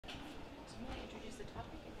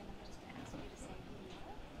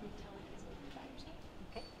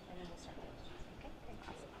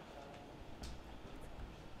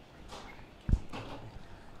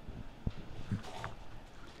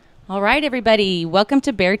All right, everybody, welcome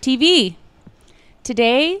to Bear TV.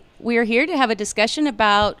 Today, we are here to have a discussion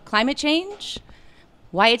about climate change,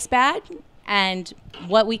 why it's bad, and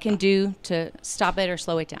what we can do to stop it or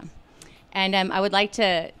slow it down. And I would like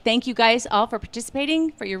to thank you guys all for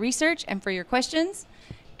participating, for your research, and for your questions.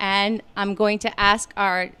 And I'm going to ask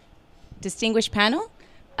our distinguished panel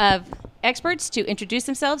of experts to introduce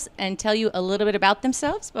themselves and tell you a little bit about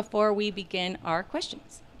themselves before we begin our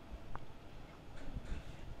questions.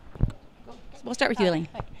 We'll start with you, Elaine.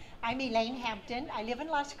 I'm Elaine Hampton. I live in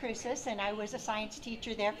Las Cruces, and I was a science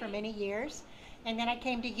teacher there for many years. And then I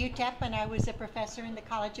came to UTEP, and I was a professor in the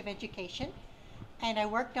College of Education. And I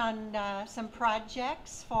worked on some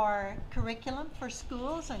projects for curriculum for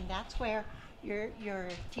schools, and that's where your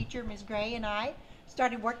teacher, Ms. Gray, and I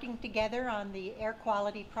started working together on the air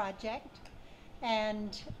quality project.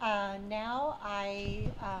 And now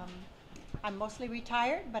I'm mostly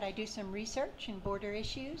retired, but I do some research in border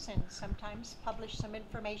issues and sometimes publish some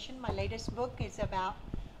information. My latest book is about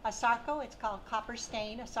ASARCO. It's called Copper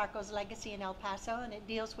Stain, ASARCO's Legacy in El Paso, and it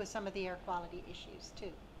deals with some of the air quality issues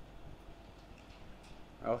too.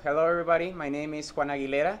 Oh, hello everybody, my name is Juan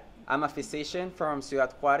Aguilera. I'm a physician from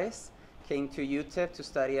Ciudad Juarez. Came to UTEP to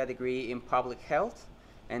study a degree in public health,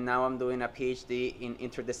 and now I'm doing a PhD in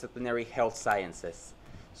interdisciplinary health sciences.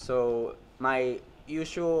 So my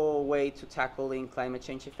usual way to tackling climate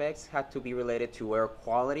change effects had to be related to air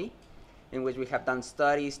quality, in which we have done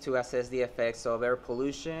studies to assess the effects of air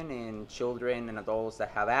pollution in children and adults that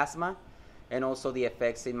have asthma, and also the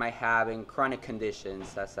effects it might have in chronic conditions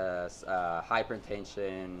such as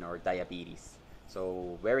hypertension or diabetes.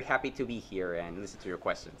 So very happy to be here and listen to your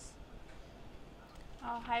questions.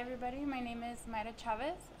 Hi everybody, my name is Mayra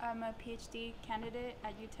Chavez. I'm a PhD candidate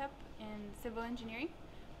at UTEP in civil engineering,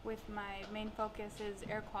 with my main focus is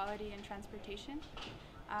air quality and transportation.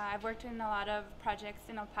 I've worked in a lot of projects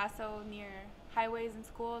in El Paso near highways and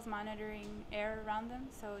schools, monitoring air around them,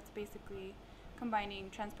 so it's basically combining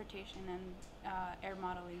transportation and air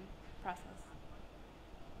modeling process.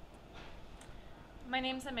 My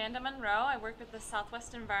name's Amanda Monroe. I work with the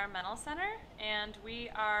Southwest Environmental Center, and we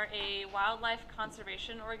are a wildlife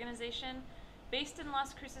conservation organization based in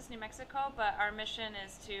Las Cruces, New Mexico, but our mission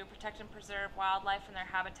is to protect and preserve wildlife and their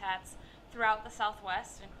habitats throughout the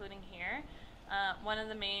Southwest, including here. One of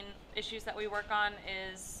the main issues that we work on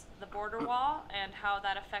is the border wall and how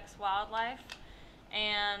that affects wildlife,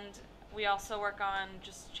 and we also work on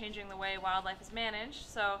just changing the way wildlife is managed.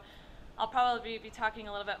 So I'll probably be talking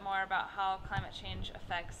a little bit more about how climate change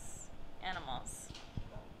affects animals.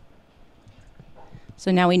 So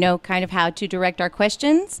now we know kind of how to direct our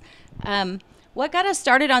questions. What got us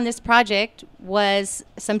started on this project was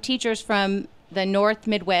some teachers from the North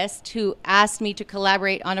Midwest who asked me to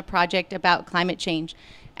collaborate on a project about climate change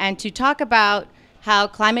and to talk about how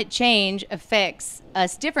climate change affects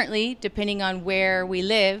us differently depending on where we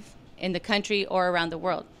live in the country or around the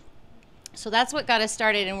world. So that's what got us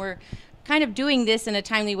started, and we're kind of doing this in a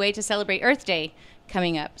timely way to celebrate Earth Day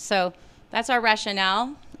coming up. So that's our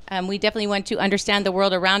rationale. We definitely want to understand the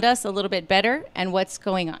world around us a little bit better and what's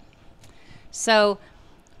going on. So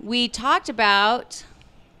we talked about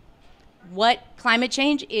what climate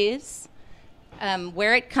change is,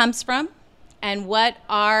 where it comes from, and what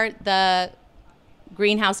are the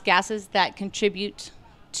greenhouse gases that contribute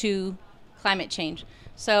to climate change.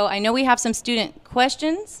 So I know we have some student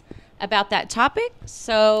questions about that topic.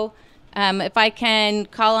 So if I can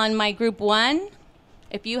call on my group 1,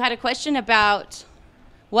 if you had a question about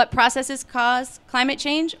what processes cause climate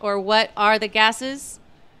change or what are the gases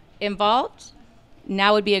involved,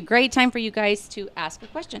 now would be a great time for you guys to ask a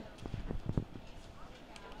question.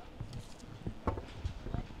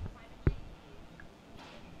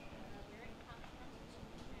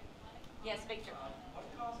 Yes, Victor. What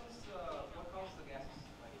causes the gases?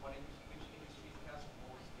 Like which industries cause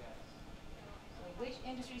most gases? So which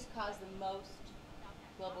industries cause the most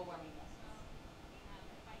global warming gases?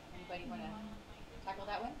 Anybody want to tackle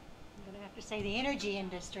that one? I'm going to have to say the energy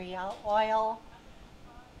industry, oil.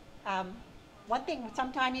 One thing,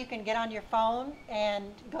 sometime you can get on your phone and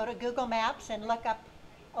go to Google Maps and look up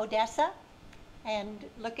Odessa and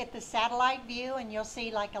look at the satellite view, and you'll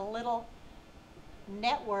see like a little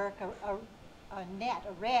network, a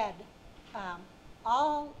red,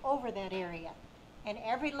 all over that area. And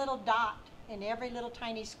every little dot in every little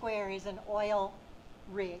tiny square is an oil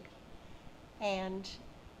rig. And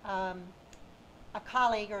a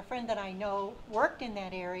colleague or a friend that I know worked in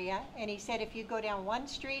that area, and he said if you go down one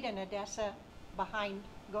street in Odessa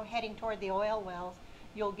heading toward the oil wells,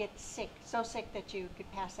 you'll get sick, so sick that you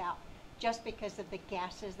could pass out, just because of the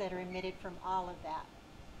gases that are emitted from all of that.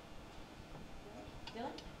 Dylan?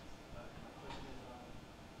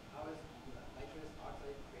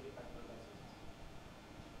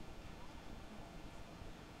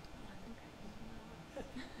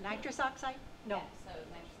 Nitrous oxide? No. Yeah, so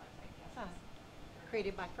nitrous oxide gases. Huh.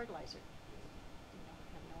 Created by fertilizer.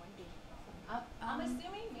 I have no idea. I'm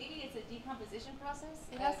assuming maybe it's a decomposition process.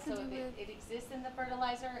 It has to so do with- it exists in the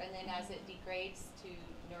fertilizer, and then as it degrades to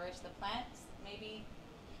nourish the plants, maybe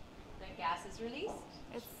the gas is released.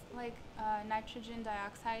 It's like nitrogen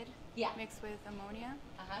dioxide Yeah. mixed with ammonia,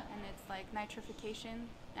 Uh-huh. and it's like nitrification,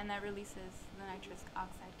 and that releases the nitrous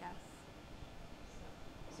oxide gas.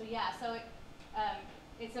 So yeah, so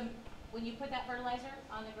it's when you put that fertilizer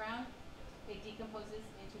on the ground, it decomposes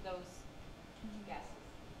into those gases.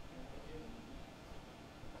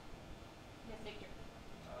 Yes, Victor.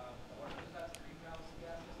 What is that greenhouse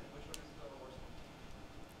gases and which one is the worst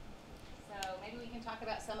one? So maybe we can talk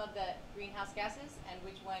about some of the greenhouse gases and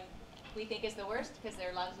which one we think is the worst, because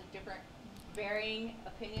there are lots of different varying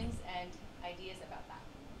opinions and ideas about that.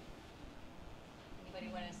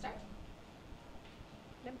 Anybody want to start?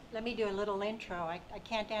 Let me do a little intro. I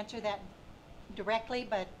can't answer that directly,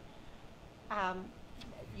 but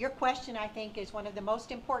your question, I think, is one of the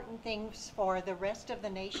most important things for the rest of the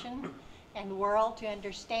nation and world to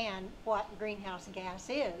understand what greenhouse gas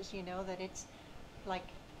is. You know, that it's like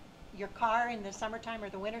your car in the summertime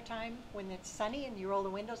or the wintertime when it's sunny and you roll the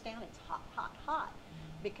windows down, it's hot, hot, hot,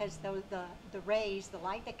 because the rays, the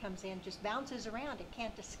light that comes in just bounces around. It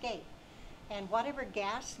can't escape. And whatever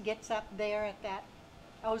gas gets up there at that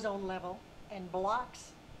ozone level and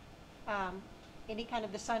blocks any kind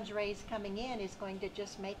of the sun's rays coming in is going to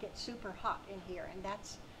just make it super hot in here. And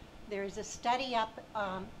there is a study up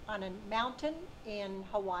on a mountain in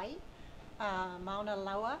Hawaii, Mauna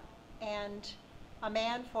Loa, and a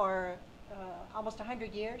man for almost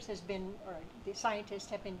 100 years has been, or the scientists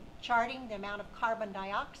have been charting the amount of carbon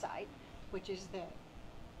dioxide, which is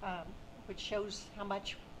which shows how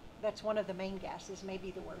much, that's one of the main gases,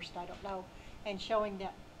 maybe the worst, I don't know, and showing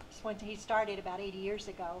that when he started about 80 years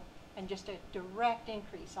ago, and just a direct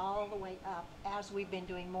increase all the way up as we've been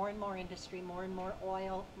doing more and more industry, more and more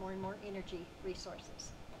oil, more and more energy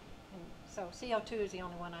resources. And so CO2 is the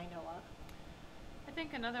only one I know of. I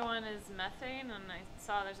think another one is methane, and I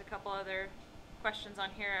saw there's a couple other questions on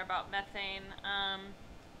here about methane.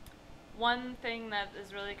 One thing that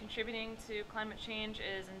is really contributing to climate change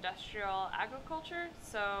is industrial agriculture,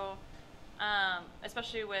 so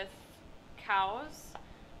especially with cows.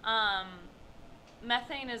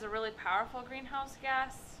 Methane is a really powerful greenhouse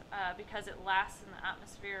gas because it lasts in the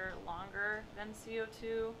atmosphere longer than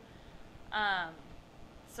CO2.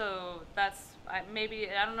 So that's maybe,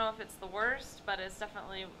 I don't know if it's the worst, but it's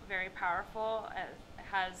definitely very powerful. It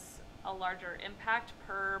has a larger impact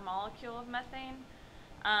per molecule of methane.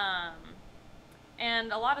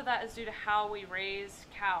 And a lot of that is due to how we raise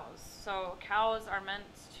cows. So cows are meant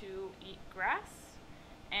to eat grass,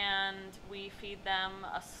 and we feed them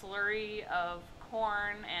a slurry of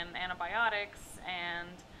corn and antibiotics and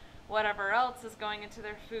whatever else is going into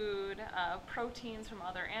their food, proteins from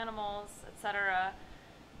other animals, etc.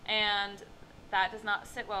 And that does not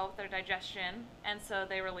sit well with their digestion, and so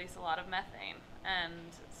they release a lot of methane. And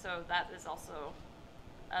so that is also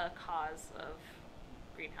a cause of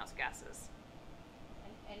greenhouse gases.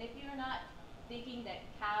 And if you're not thinking that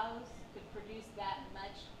cows could produce that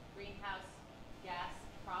much greenhouse gas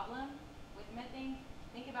problem with methane,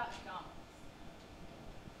 think about McDonald's.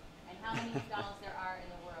 And how many McDonald's there are in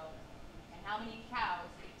the world. And how many cows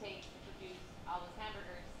it takes to produce all those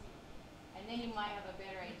hamburgers. And then you might have a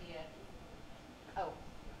better idea. Oh.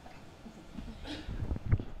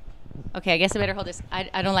 Okay, I guess I better hold this.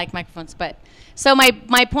 I don't like microphones, but so my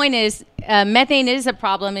point is methane is a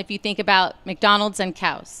problem if you think about McDonald's and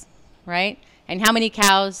cows, right? And how many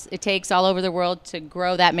cows it takes all over the world to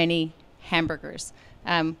grow that many hamburgers.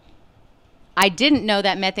 I didn't know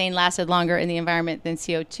that methane lasted longer in the environment than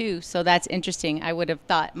CO2, so that's interesting. I would have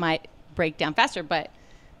thought it might break down faster, but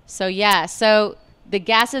so yeah, so the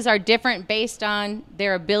gases are different based on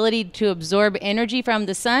their ability to absorb energy from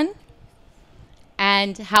the sun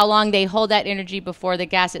and how long they hold that energy before the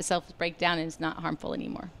gas itself breaks down and is not harmful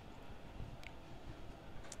anymore.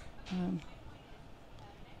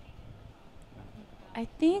 I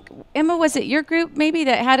think, Emma, was it your group maybe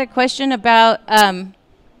that had a question about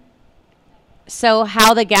so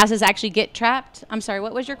how the gases actually get trapped? I'm sorry,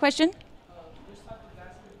 what was your question?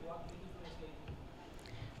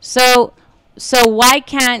 So why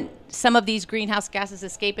can't some of these greenhouse gases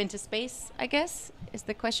escape into space, I guess, is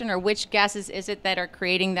the question? Or which gases is it that are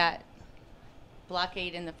creating that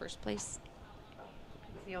blockade in the first place?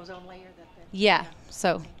 It's the ozone layer that Yeah,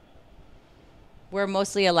 so we're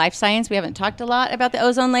mostly a life science. We haven't talked a lot about the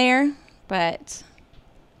ozone layer, but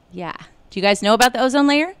yeah. Do you guys know about the ozone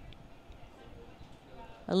layer?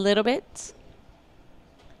 A little bit?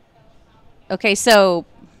 Okay, so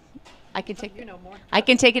I can take You it. know more. I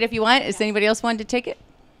can take it if you want. Does anybody else want to take it?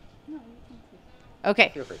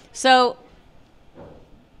 Okay. Feel free. So,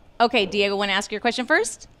 okay, Diego, want to ask your question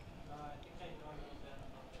first?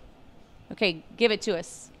 Okay, give it to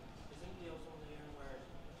us. Isn't the ozone layer where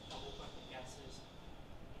a whole bunch of gases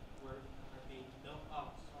are being built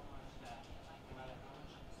up so much that no matter how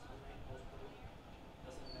much sunlight goes through, it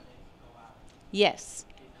doesn't let it go out? Yes.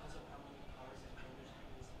 Because of how many cars and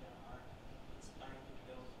industries there are, it's starting to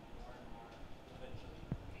build more and more eventually.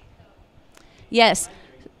 Yes.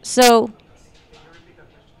 So,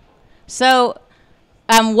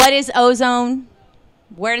 what is ozone?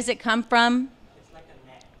 Where does it come from? It's like a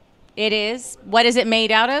net. It is. What is it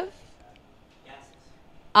made out of? Gases.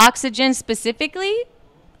 Oxygen specifically?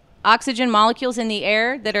 Oxygen molecules in the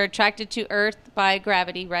air that are attracted to Earth by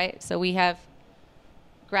gravity, right? So we have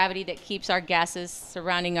gravity that keeps our gases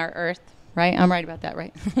surrounding our Earth, right? I'm right about that,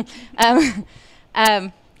 right?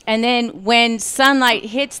 And then when sunlight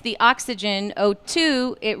hits the oxygen,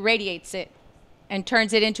 O2, it radiates it and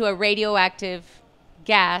turns it into a radioactive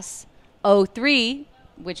gas, O3,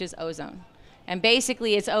 which is ozone. And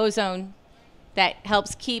basically, it's ozone that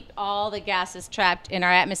helps keep all the gases trapped in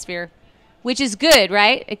our atmosphere, which is good,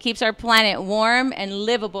 right? It keeps our planet warm and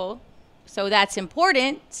livable. So that's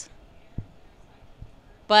important.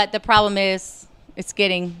 But the problem is it's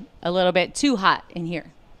getting a little bit too hot in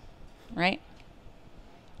here, right?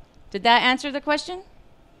 Did that answer the question?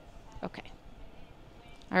 Okay.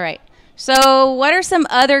 All right. So what are some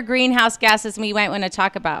other greenhouse gases we might want to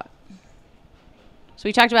talk about? So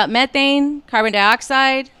we talked about methane, carbon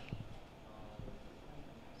dioxide.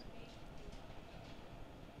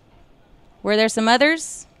 Were there some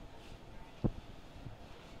others? Can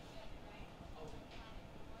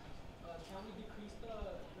we decrease the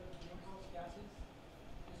greenhouse gases?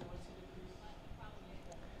 Is there ways to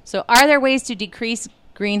decrease? So are there ways to decrease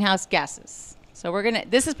greenhouse gases? So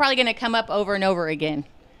this is probably gonna come up over and over again.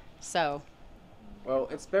 So Well,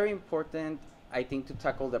 it's very important, I think, to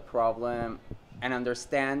tackle the problem and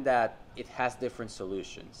understand that it has different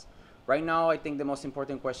solutions. Right now, I think the most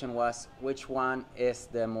important question was which one is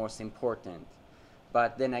the most important.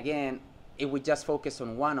 But then again, if we just focus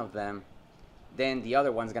on one of them, then the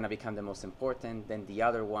other one's gonna become the most important, then the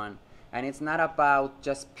other one. And it's not about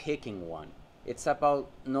just picking one. It's about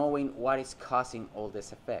knowing what is causing all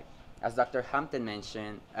this effect. As Dr. Hampton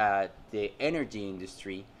mentioned, the energy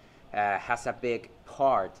industry has a big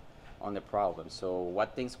part on the problem. So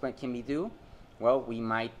what things can we do? Well, we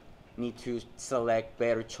might need to select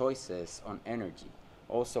better choices on energy.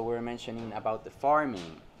 Also, we're mentioning about the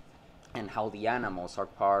farming and how the animals are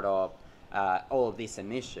part of all of these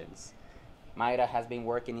emissions. Mayra has been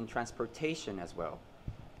working in transportation as well,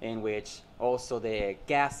 in which also the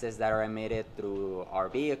gases that are emitted through our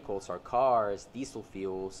vehicles, our cars, diesel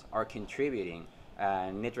fuels are contributing.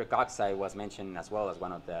 Nitric oxide was mentioned as well as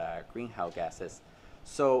one of the greenhouse gases.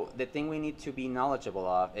 So the thing we need to be knowledgeable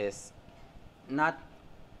of is not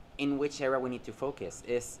in which area we need to focus,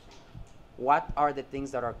 is what are the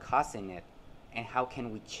things that are causing it and how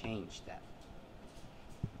can we change that?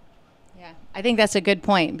 yeah, I think that's a good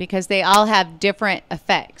point because they all have different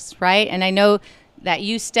effects, right? And I know that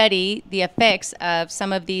you study the effects of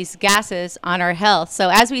some of these gases on our health. So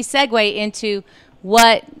as we segue into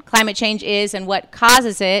what climate change is and what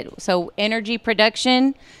causes it, so energy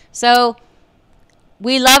production. So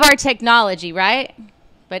we love our technology, right?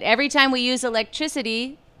 But every time we use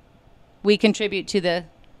electricity, we contribute to the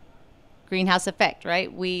greenhouse effect,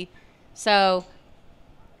 right? So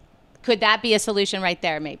could that be a solution right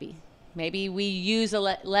there, maybe? Maybe we use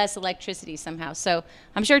less electricity somehow. So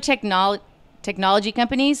I'm sure technology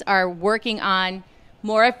companies are working on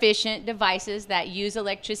more efficient devices that use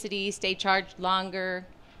electricity, stay charged longer.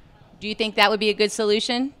 Do you think that would be a good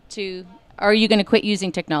solution or are you going to quit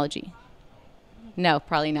using technology? No,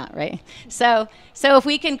 probably not, right? So if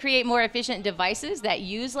we can create more efficient devices that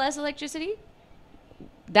use less electricity,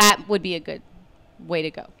 that would be a good way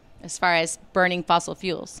to go as far as burning fossil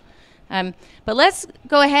fuels. But let's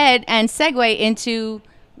go ahead and segue into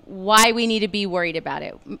why we need to be worried about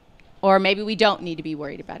it. Or maybe we don't need to be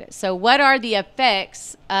worried about it. So what are the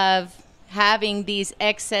effects of having these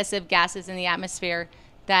excessive gases in the atmosphere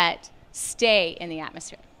that stay in the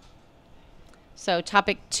atmosphere? So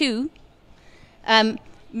topic 2,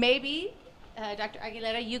 maybe, Dr.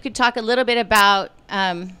 Aguilera, you could talk a little bit about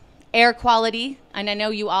air quality. And I know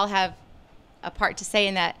you all have a part to say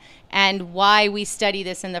in that, and why we study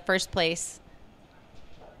this in the first place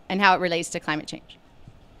and how it relates to climate change.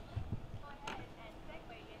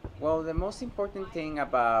 Well, the most important thing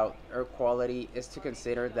about air quality is to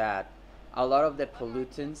consider that a lot of the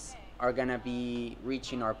pollutants are going to be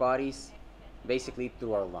reaching our bodies basically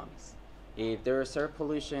through our lungs. If there's air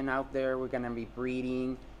pollution out there, we're going to be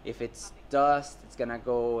breathing. If it's dust, it's going to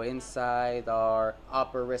go inside our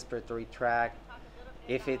upper respiratory tract.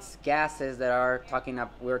 If it's gases that are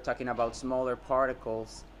we're talking about smaller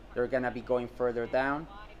particles, they're going to be going further down.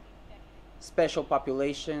 Special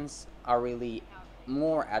populations are really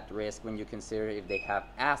more at risk when you consider if they have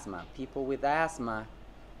asthma. People with asthma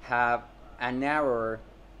have a narrower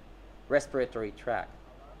respiratory tract.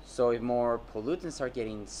 So if more pollutants are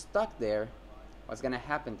getting stuck there, what's going to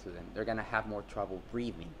happen to them? They're going to have more trouble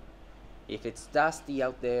breathing. If it's dusty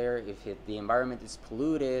out there, if the environment is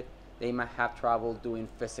polluted, they might have trouble doing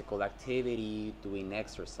physical activity, doing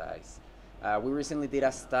exercise. We recently did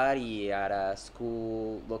a study at a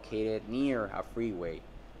school located near a freeway,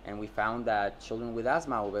 and we found that children with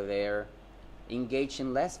asthma over there engage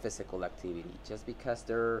in less physical activity just because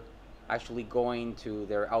they're actually going to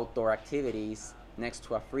their outdoor activities next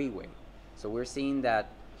to a freeway. So we're seeing that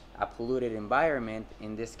a polluted environment,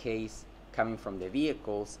 in this case coming from the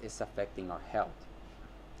vehicles, is affecting our health.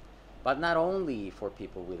 But not only for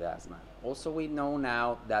people with asthma. Also, we know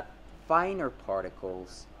now that finer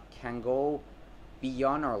particles can go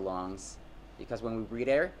beyond our lungs, because when we breathe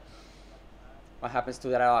air, what happens to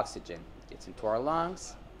that oxygen? It gets into our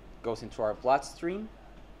lungs, goes into our bloodstream,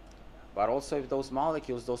 but also if those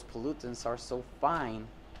molecules, those pollutants are so fine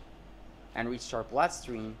and reach our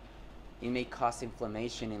bloodstream, it may cause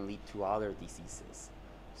inflammation and lead to other diseases.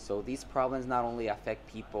 So these problems not only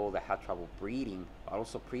affect people that have trouble breathing, but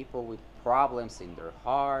also people with problems in their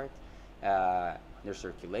heart, their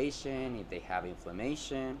circulation, if they have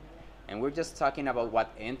inflammation. And we're just talking about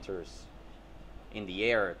what enters in the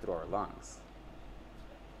air through our lungs.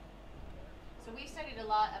 So we've studied a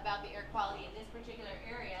lot about the air quality in this particular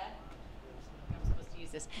area. I'm supposed to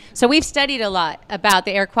use this. So we've studied a lot about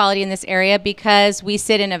the air quality in this area because we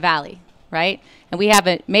sit in a valley, right? And we have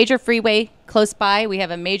a major freeway close by. We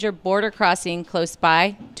have a major border crossing close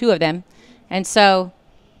by, 2 of them. And so,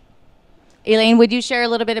 Elaine, would you share a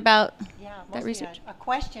little bit about that research? A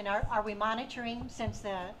question, are we monitoring, since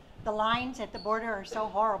the lines at the border are so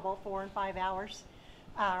horrible, 4 and 5 hours,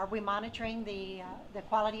 are we monitoring the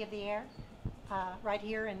quality of the air? Right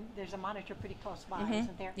here, and there's a monitor pretty close by,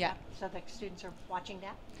 isn't there? Yeah. So the students are watching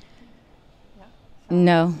that? Yeah.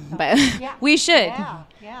 No, but yeah. we should.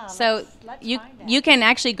 Yeah. So let's you find that. you can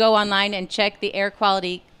actually go online and check the air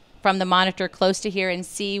quality from the monitor close to here and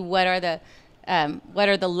see what are the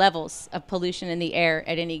levels of pollution in the air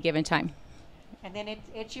at any given time. And then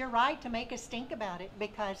it's your right to make us think about it,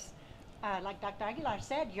 because like Dr. Aguilar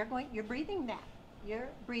said, you're breathing that. You're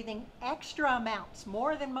breathing extra amounts,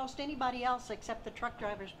 more than most anybody else, except the truck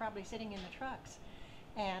drivers probably sitting in the trucks.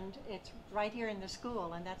 And it's right here in the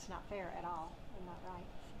school, and that's not fair at all. And not right.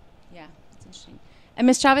 Yeah, that's interesting. And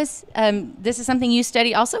Ms. Chavez, this is something you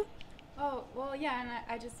study also? Oh, well, yeah, and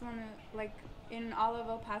I just want to, like, in all of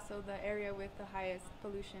El Paso, the area with the highest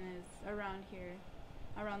pollution is around here,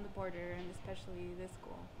 around the border, and especially this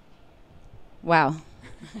school. Wow.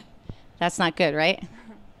 That's not good, right?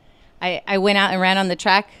 I went out and ran on the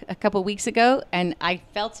track a couple weeks ago, and I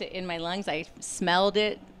felt it in my lungs. I smelled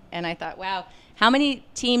it, and I thought, wow, how many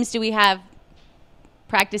teams do we have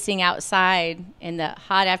practicing outside in the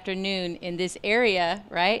hot afternoon in this area,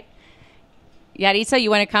 right? Yaritza, you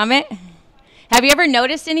want to comment? Have you ever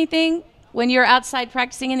noticed anything when you're outside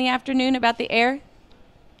practicing in the afternoon about the air?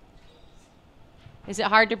 Is it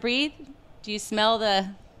hard to breathe? Do you smell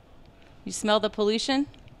the pollution?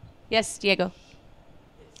 Yes, Diego.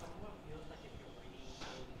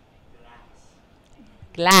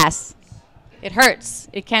 Glass. It hurts.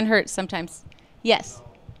 It can hurt sometimes. Yes.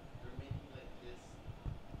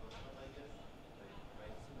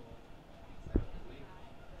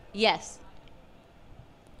 Yes.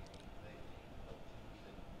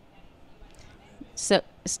 So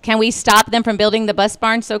can we stop them from building the bus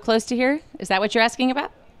barn so close to here? Is that what you're asking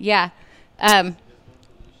about? Yeah. There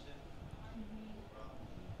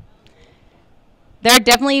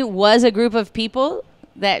definitely was a group of people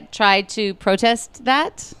that tried to protest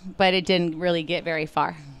that, but it didn't really get very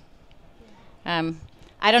far. I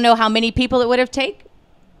don't know how many people it would have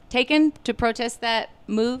taken to protest that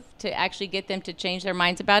move to actually get them to change their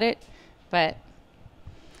minds about it, but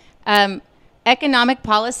economic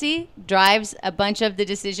policy drives a bunch of the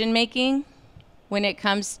decision making when it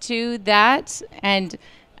comes to that, and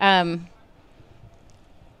there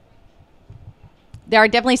are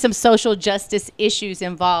definitely some social justice issues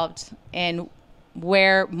involved in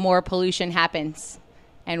where more pollution happens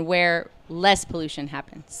and where less pollution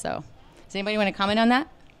happens. So does anybody want to comment on that?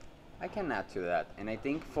 I can add to that, and I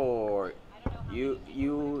think for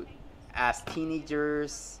you as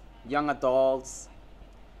teenagers, young adults,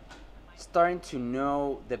 starting to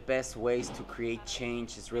know the best ways to create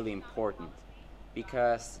change is really important.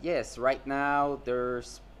 Because, yes, right now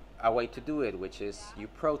there's a way to do it, which is you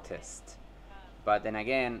protest. But then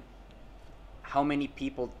again, how many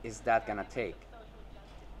people is that gonna take?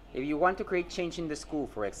 If you want to create change in the school,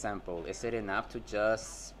 for example, is it enough to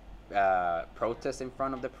just protest in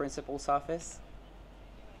front of the principal's office?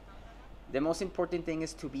 The most important thing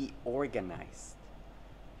is to be organized,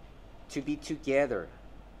 to be together,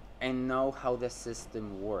 and know how the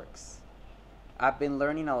system works. I've been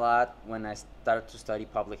learning a lot when I started to study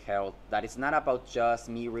public health that it's not about just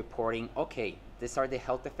me reporting, okay, these are the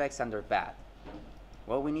health effects and they're bad.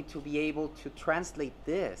 Well, we need to be able to translate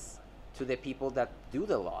this to the people that do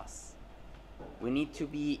the laws. We need to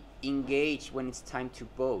be engaged when it's time to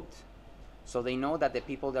vote, so they know that the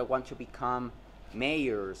people that want to become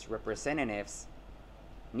mayors, representatives,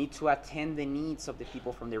 need to attend the needs of the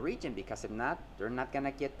people from the region, because if not, they're not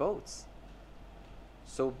gonna get votes.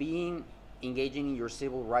 So engaging in your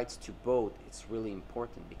civil rights to vote, it's really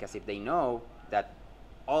important, because if they know that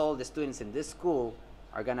all the students in this school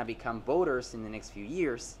are gonna become voters in the next few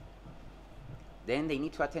years, then they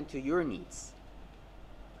need to attend to your needs.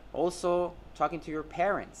 Also, talking to your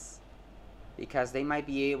parents, because they might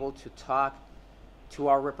be able to talk to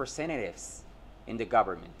our representatives in the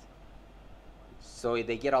government. So if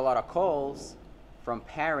they get a lot of calls from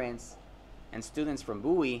parents and students from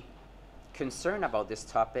Bowie concerned about this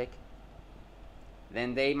topic,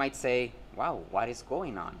 then they might say, wow, what is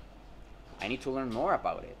going on? I need to learn more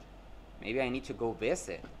about it. Maybe I need to go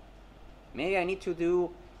visit. Maybe I need to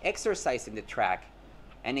do exercise in the track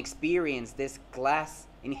and experience this glass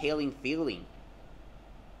inhaling feeling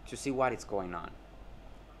to see what is going on.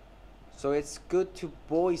 So it's good to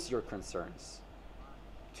voice your concerns,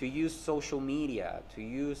 to use social media, to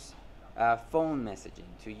use phone messaging,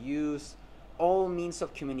 to use all means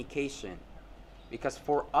of communication. Because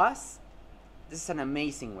for us, this is an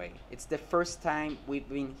amazing way. It's the first time we've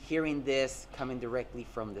been hearing this coming directly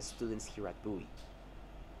from the students here at Bowie.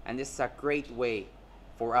 And this is a great way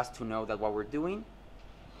for us to know that what we're doing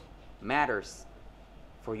matters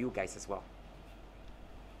for you guys as well.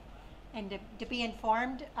 And to be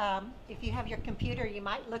informed, if you have your computer, you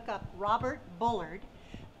might look up Robert Bullard.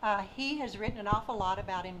 He has written an awful lot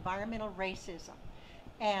about environmental racism.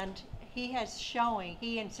 And he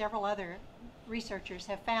and several other researchers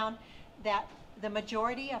have found that the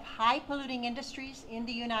majority of high polluting industries in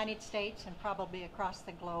the United States and probably across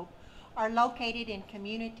the globe are located in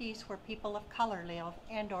communities where people of color live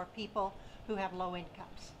and or people who have low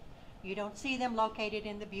incomes. You don't see them located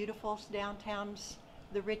in the beautiful downtowns,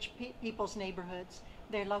 the rich people's neighborhoods.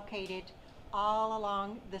 They're located all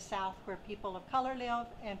along the South where people of color live,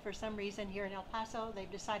 and for some reason here in El Paso,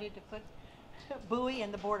 they've decided to put Bowie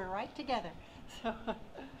and the border right together. So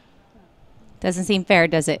Doesn't seem fair,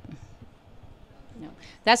 does it? No.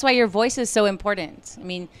 That's why your voice is so important. I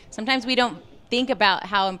mean, sometimes we don't think about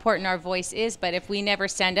how important our voice is, but if we never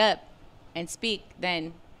stand up and speak,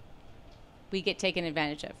 then we get taken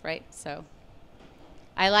advantage of, right? So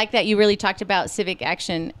I like that you really talked about civic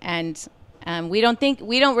action, and we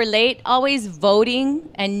don't relate always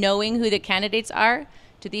voting and knowing who the candidates are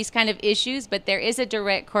to these kind of issues, but there is a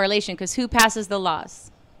direct correlation, because who passes the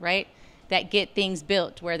laws, right, that get things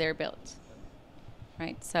built where they're built,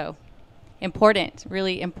 right? So important,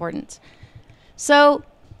 really important. So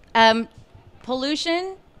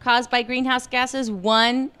pollution caused by greenhouse gases,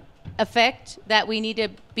 one effect that we need to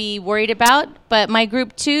be worried about, but my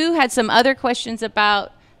group 2 had some other questions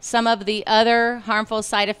about some of the other harmful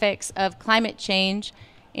side effects of climate change.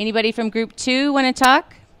 Anybody from group 2 want to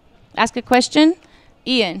talk? Ask a question?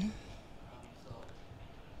 Ian.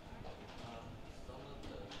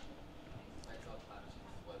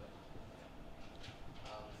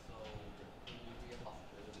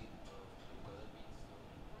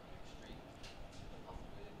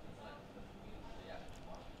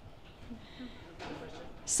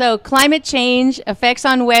 So climate change, effects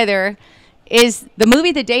on weather. Is the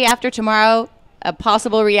movie The Day After Tomorrow a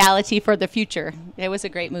possible reality for the future? It was a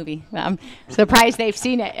great movie. I'm surprised they've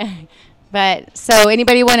seen it. But so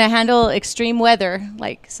anybody want to handle extreme weather,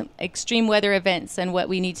 like some extreme weather events, and what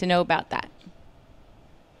we need to know about that?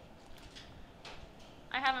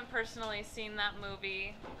 I haven't personally seen that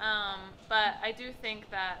movie, but I do think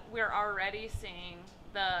that we're already seeing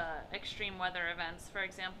the extreme weather events. For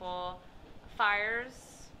example, fires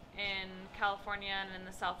in California and in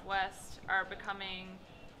the Southwest are becoming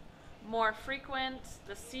more frequent.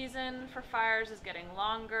 The season for fires is getting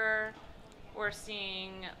longer. We're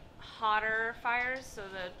seeing hotter fires, so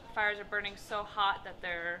the fires are burning so hot that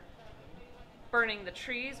they're burning the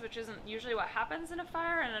trees, which isn't usually what happens in a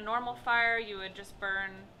fire. In a normal fire, you would just burn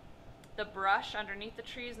the brush underneath the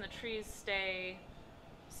trees, and the trees stay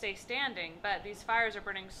standing. But these fires are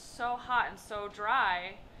burning so hot and so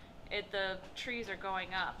dry, the trees are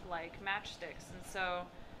going up like matchsticks. And so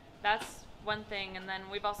that's one thing. And then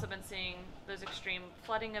we've also been seeing those extreme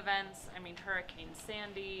flooding events. I mean, Hurricane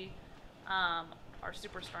Sandy, or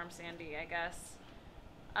Superstorm Sandy, I guess.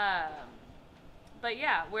 But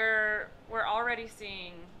yeah, we're already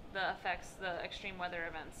seeing the effects, the extreme weather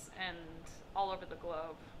events, and all over the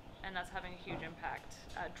globe, and that's having a huge impact.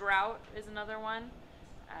 Drought is another one.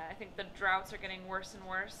 I think the droughts are getting worse and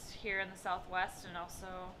worse here in the Southwest, and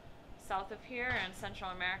also south of here in Central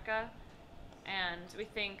America. And I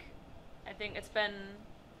think it's been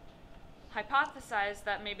hypothesized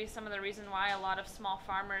that maybe some of the reason why a lot of small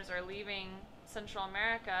farmers are leaving Central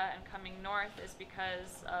America and coming north is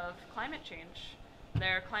because of climate change.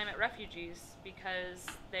 They're climate refugees because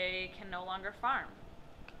they can no longer farm.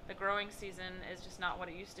 The growing season is just not what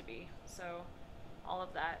it used to be. So all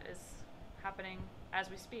of that is happening as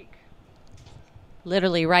we speak.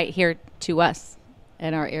 Literally right here to us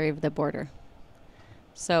in our area of the border.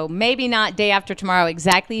 So maybe not day after tomorrow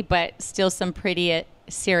exactly, but still some pretty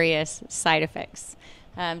serious side effects.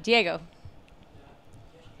 Diego. Yesterday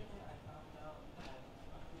I found out that a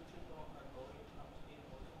few people are going up to the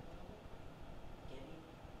ozone level, getting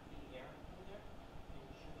the air from there, and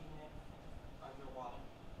shooting it underwater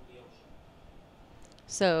in the ocean.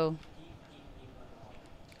 So Deep, deep, deep underwater.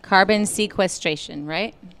 carbon sequestration,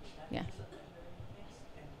 right? Yeah. Is a temporary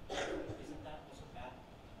fix, and isn't that also bad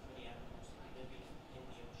for the animals living in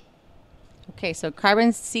the ocean? Okay, so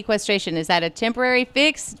carbon sequestration, is that a temporary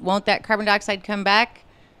fix? Won't that carbon dioxide come back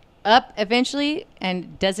up eventually?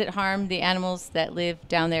 And does it harm the animals that live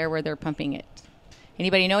down there where they're pumping it?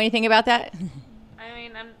 Anybody know anything about that? I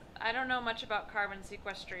mean, I don't know much about carbon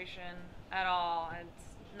sequestration at all. It's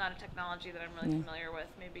not a technology that I'm really familiar with.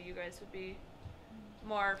 Maybe you guys would be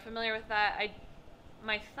more familiar with that.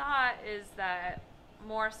 My thought is that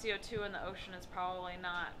more CO2 in the ocean is probably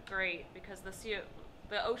not great, because the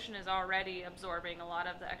ocean is already absorbing a lot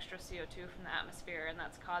of the extra CO2 from the atmosphere, and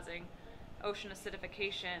that's causing ocean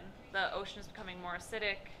acidification. The ocean is becoming more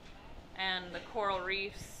acidic, and the coral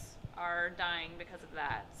reefs are dying because of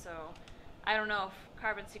that. So I don't know if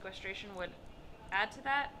carbon sequestration would add to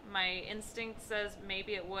that. My instinct says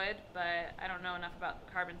maybe it would, but I don't know enough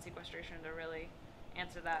about carbon sequestration to really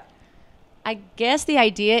answer that. I guess the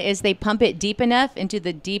idea is they pump it deep enough into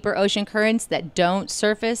the deeper ocean currents that don't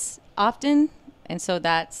surface often, and so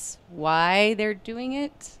that's why they're doing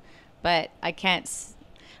it. But I can't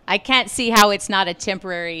see how it's not a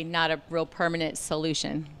temporary, not a real permanent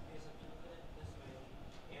solution. Because if you put it this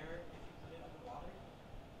way, air, if you put it underwater,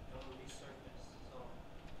 it will resurface. So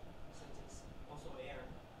since it's also air,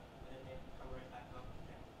 then they come right back up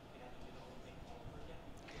again. You have to do the whole thing all over again.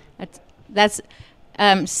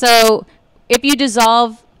 So if you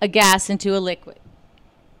dissolve a gas into a liquid,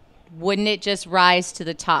 wouldn't it just rise to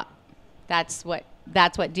the top? That's what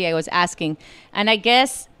Diego was asking. And I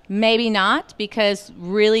guess maybe not, because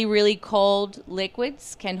really, really cold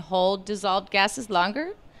liquids can hold dissolved gases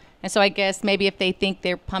longer. And so I guess maybe if they think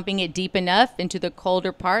they're pumping it deep enough into the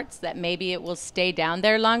colder parts, that maybe it will stay down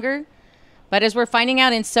there longer. But as we're finding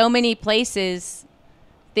out in so many places,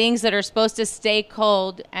 things that are supposed to stay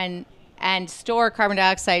cold and store carbon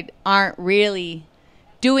dioxide aren't really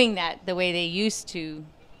doing that the way they used to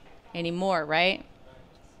anymore, right?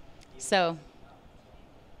 So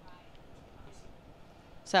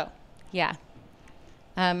yeah.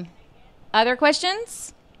 Other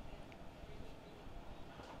questions?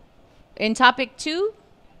 In topic 2?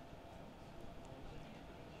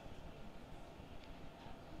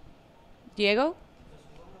 Diego?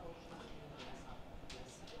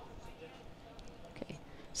 Okay.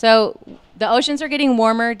 So the oceans are getting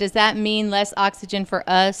warmer. Does that mean less oxygen for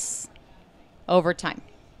us over time?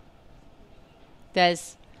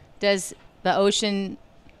 Does the ocean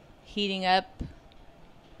heating up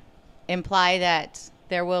imply that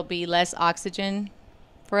there will be less oxygen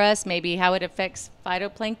for us? Maybe how it affects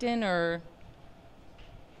phytoplankton, or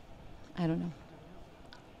I don't know.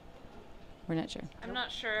 We're not sure. I'm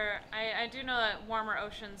not sure. I do know that warmer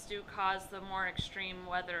oceans do cause the more extreme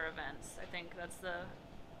weather events. I think that's the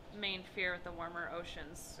main fear with the warmer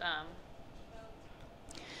oceans.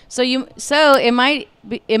 So it might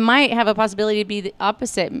have a possibility to be the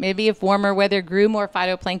opposite. Maybe if warmer weather grew more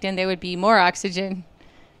phytoplankton, there would be more oxygen.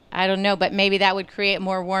 I don't know, but maybe that would create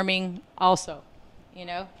more warming also. You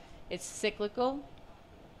know, it's cyclical.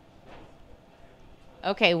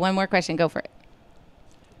 Okay, one more question. Go for it.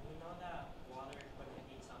 We know that water, when it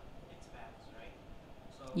heats up, it expands, right?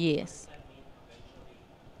 Yes. Does that mean eventually,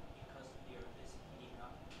 because the Earth is heating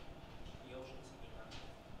up, the ocean's heating up,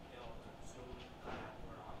 they'll consume the land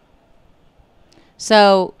we're on?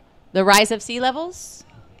 So the rise of sea levels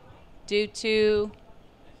due to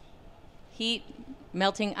heat,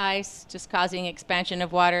 melting ice, just causing expansion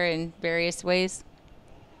of water in various ways.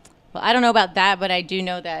 Well, I don't know about that, but I do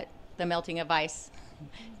know that the melting of ice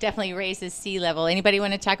definitely raises sea level. Anybody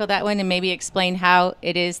want to tackle that one and maybe explain how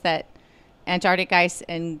it is that Antarctic ice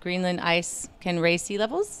and Greenland ice can raise sea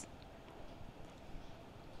levels?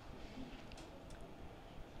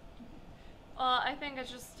 Well, I think it's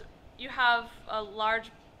just you have a large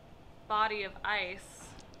body of ice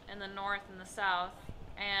in the north and the south,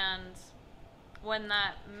 and when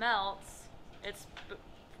that melts, it's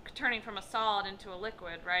turning from a solid into a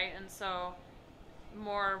liquid, right? And so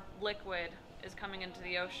more liquid is coming into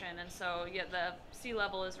the ocean, and so yet the sea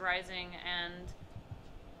level is rising and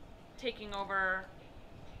taking over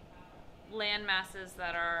land masses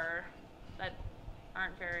that aren't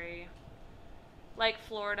very, like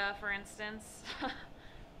Florida, for instance,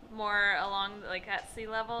 more along like at sea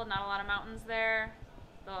level, not a lot of mountains there.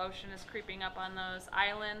 The ocean is creeping up on those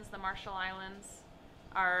islands. The Marshall Islands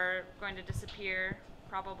are going to disappear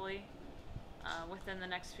probably within the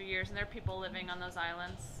next few years, and there are people living on those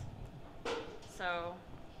islands. So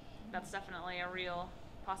that's definitely a real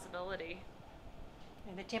possibility.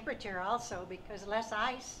 And the temperature also, because less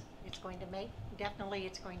ice, it's going to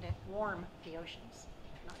warm the oceans.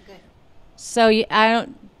 Not good. So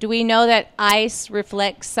do we know that ice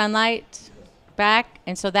reflects sunlight back?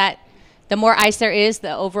 And so that the more ice there is,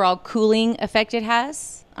 the overall cooling effect it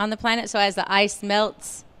has on the planet. So as the ice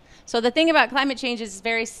melts. So the thing about climate change is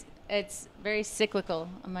it's very cyclical.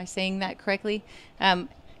 Am I saying that correctly?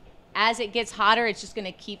 As it gets hotter, it's just going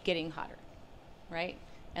to keep getting hotter, right?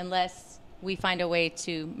 Unless we find a way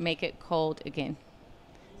to make it cold again.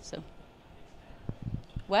 So,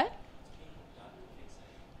 what?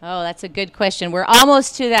 Oh, that's a good question. We're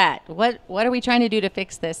almost to that. What are we trying to do to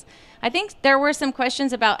fix this? I think there were some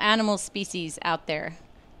questions about animal species out there.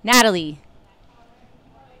 Natalie.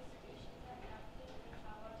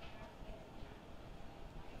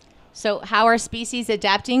 So how are species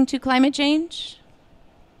adapting to climate change?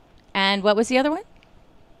 And what was the other one?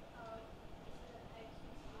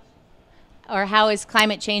 Or how is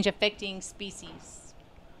climate change affecting species?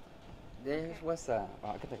 There was a. Oh,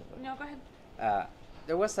 I can take a look. No, go ahead.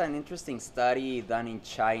 There was an interesting study done in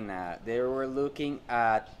China. They were looking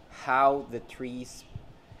at how the trees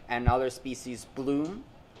and other species bloom,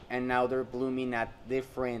 and now they're blooming at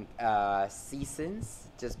different seasons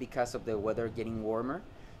just because of the weather getting warmer.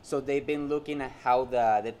 So they've been looking at how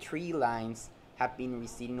the tree lines have been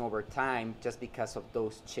receding over time just because of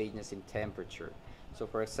those changes in temperature. So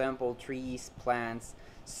for example, trees, plants,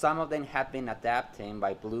 some of them have been adapting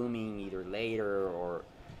by blooming either later or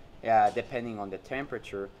depending on the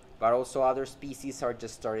temperature, but also other species are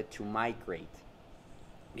just started to migrate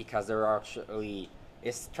because they're actually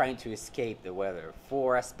trying to escape the weather.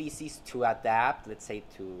 For a species to adapt, let's say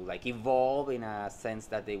to like evolve in a sense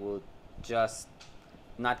that they will just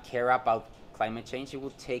not care about climate change, it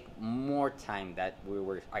will take more time that we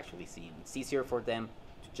were actually seeing. It's easier for them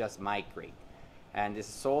to just migrate. And this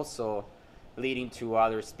is also leading to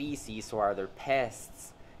other species or other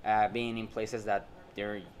pests being in places that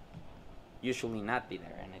they're usually not be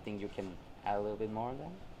there. And I think you can add a little bit more on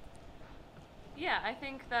that. Yeah, I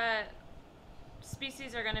think that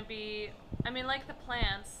species are going to be, I mean, like the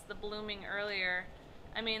plants, the blooming earlier,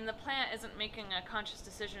 I mean, the plant isn't making a conscious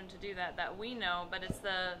decision to do that we know, but it's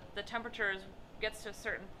the temperature gets to a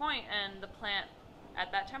certain point and the plant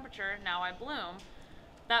at that temperature, now I bloom.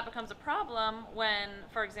 That becomes a problem when,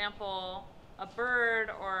 for example, a bird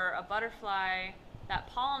or a butterfly that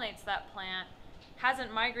pollinates that plant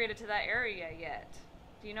hasn't migrated to that area yet.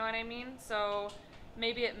 Do you know what I mean? So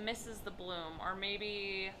maybe it misses the bloom, or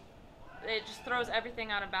maybe it just throws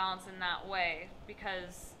everything out of balance in that way,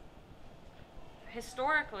 because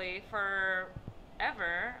historically, for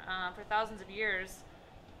thousands of years,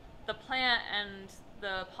 the plant and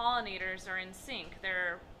the pollinators are in sync.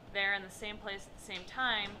 They're in the same place at the same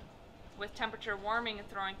time. With temperature warming and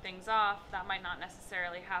throwing things off, that might not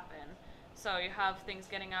necessarily happen. So you have things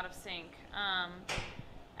getting out of sync.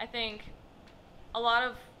 I think a lot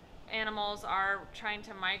of animals are trying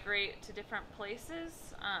to migrate to different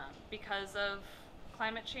places because of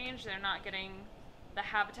climate change. They're not getting the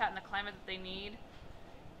habitat and the climate that they need.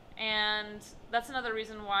 And that's another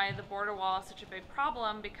reason why the border wall is such a big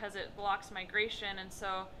problem, because it blocks migration, and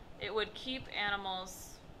so it would keep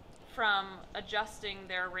animals from adjusting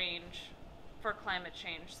their range for climate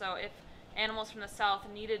change. So animals from the south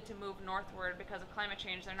needed to move northward because of climate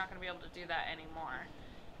change, they're not going to be able to do that anymore.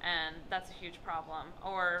 And that's a huge problem.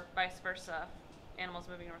 Or vice versa, animals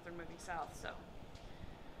moving north or moving south. So.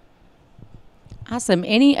 Awesome.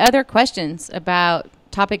 Any other questions about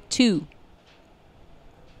topic 2?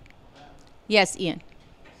 Yes, Ian.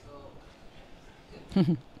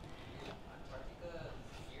 Antarctica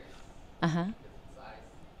here, Uh-huh. different size,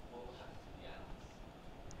 what will happen to the animals?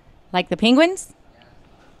 Like the penguins?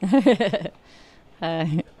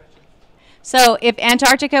 Yeah. So if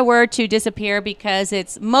Antarctica were to disappear because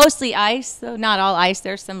it's mostly ice, though not all ice,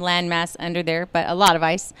 there's some land mass under there, but a lot of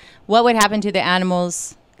ice, what would happen to the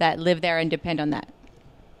animals that live there and depend on that?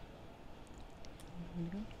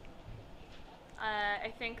 I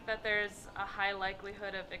think that there's a high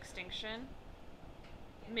likelihood of extinction.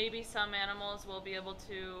 Maybe some animals will be able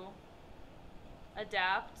to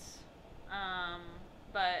adapt,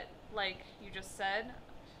 but like you just said,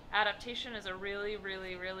 adaptation is a really,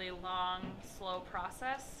 really, really long, slow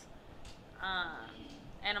process.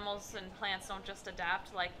 Animals and plants don't just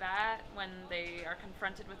adapt like that when they are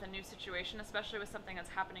confronted with a new situation, especially with something that's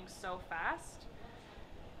happening so fast.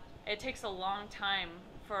 It takes a long time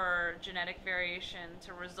for genetic variation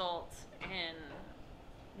to result in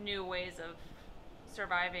new ways of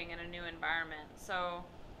surviving in a new environment. So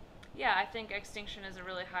yeah, I think extinction is a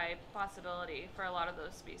really high possibility for a lot of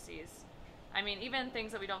those species. I mean, even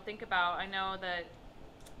things that we don't think about, I know that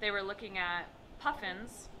they were looking at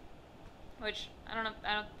puffins, which I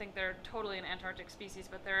don't think they're totally an Antarctic species,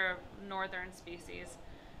 but they're a northern species.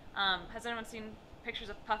 Has anyone seen pictures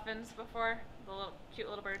of puffins before? The little cute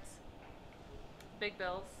little birds, big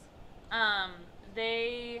bills.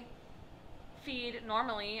 They feed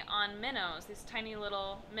normally on minnows, these tiny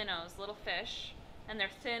little minnows, little fish, and they're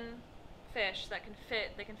thin fish that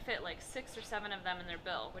they can fit like 6 or 7 of them in their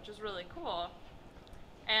bill, which is really cool.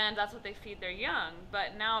 And that's what they feed their young.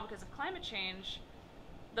 But now, because of climate change,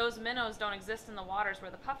 those minnows don't exist in the waters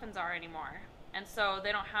where the puffins are anymore. And so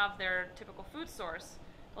they don't have their typical food source.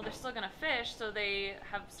 Well, they're still going to fish, so they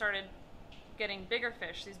have started getting bigger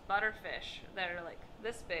fish, these butterfish that are like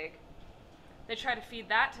this big. They try to feed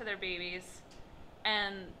that to their babies,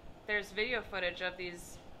 and there's video footage of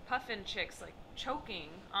these puffin chicks like choking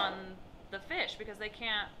on the fish because they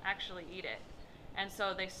can't actually eat it, and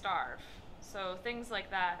so they starve. So things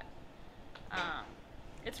like that,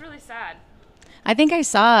 it's really sad. I think I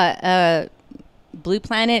saw a Blue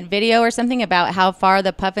Planet video or something about how far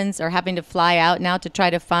the puffins are having to fly out now to try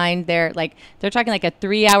to find their, like, they're talking like a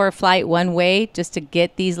 3-hour flight one way just to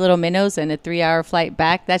get these little minnows and a 3-hour flight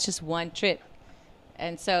back. That's just one trip.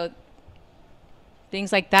 And so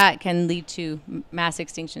things like that can lead to mass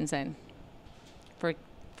extinctions and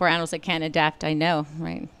for animals that can't adapt, I know,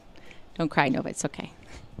 right? Don't cry, no, but it's okay.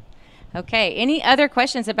 Okay, any other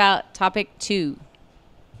questions about topic 2?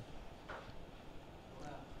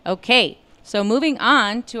 Okay, so moving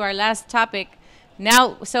on to our last topic.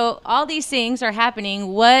 Now, so all these things are happening.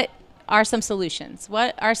 What are some solutions?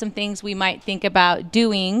 What are some things we might think about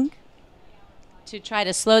doing to try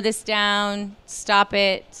to slow this down, stop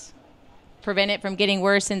it, prevent it from getting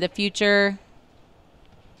worse in the future?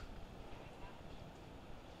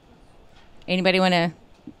 Anybody want to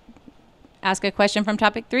ask a question from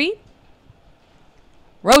topic 3?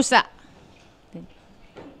 Rosa.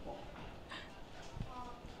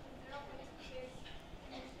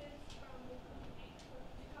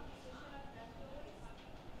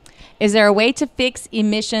 Is there a way to fix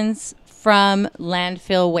emissions from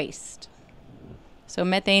landfill waste? So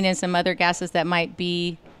methane and some other gases that might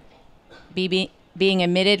be being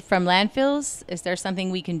emitted from landfills. Is there something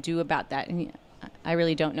we can do about that? And I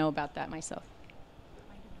really don't know about that myself.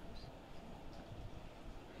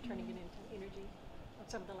 Turning it into energy.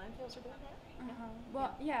 Some of the landfills are doing that. Uh-huh.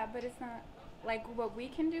 Well, yeah, but it's not like what we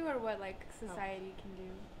can do or what like society can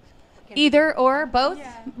do. Either or both?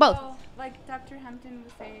 Yeah. Both. Well, like Dr. Hampton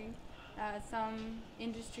was saying, some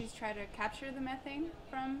industries try to capture the methane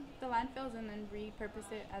from the landfills and then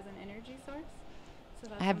repurpose it as an energy source. So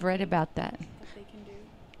that's I have read something about that. they can do.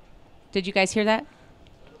 Did you guys hear that?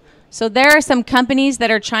 So there are some companies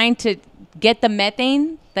that are trying to get the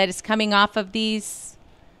methane that is coming off of these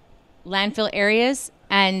landfill areas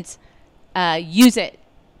and use it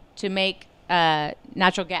to make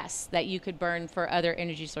natural gas that you could burn for other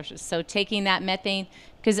energy sources. So taking that methane,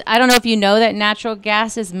 because I don't know if you know that natural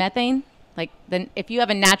gas is methane. Like if you have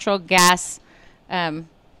a natural gas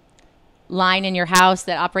line in your house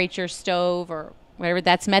that operates your stove or whatever,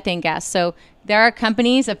 that's methane gas. So there are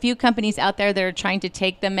companies, a few companies out there that are trying to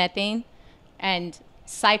take the methane and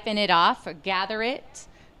siphon it off or gather it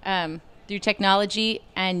through technology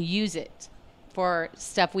and use it for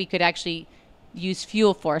stuff we could actually use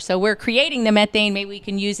fuel for. So we're creating the methane, maybe we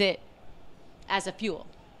can use it as a fuel.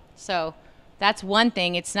 So that's one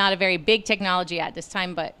thing. It's not a very big technology at this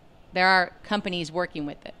time, but there are companies working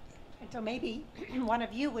with it. And so maybe one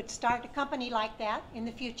of you would start a company like that in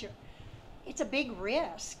the future. It's a big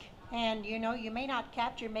risk, and you know, you may not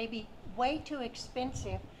capture, maybe way too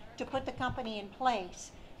expensive to put the company in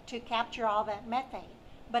place to capture all that methane,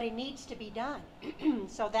 but it needs to be done.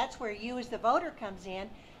 So that's where you as the voter comes in,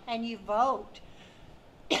 and you vote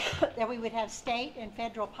that we would have state and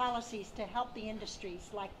federal policies to help the industries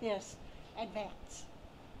like this advance.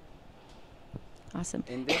 Awesome.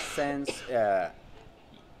 In this sense,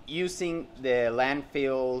 using the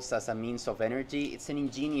landfills as a means of energy, it's an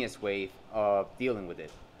ingenious way of dealing with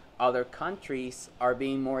it. Other countries are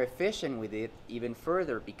being more efficient with it even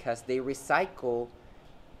further because they recycle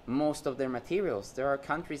most of their materials. There are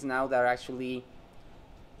countries now that are actually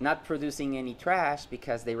not producing any trash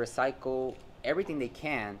because they recycle everything they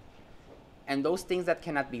can, and those things that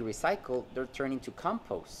cannot be recycled, they're turning to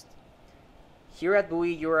compost. Here at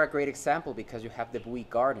Bowie, you're a great example because you have the Bowie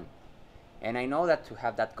garden. And I know that to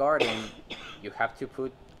have that garden, you have to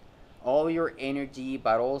put all your energy,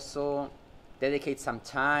 but also dedicate some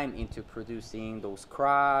time into producing those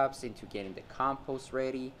crops, into getting the compost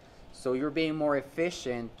ready. So you're being more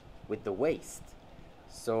efficient with the waste.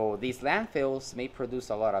 So these landfills may produce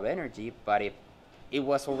a lot of energy, but if it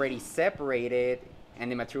was already separated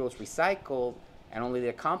and the materials recycled and only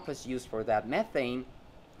the compost used for that methane,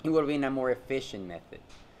 it would be a more efficient method.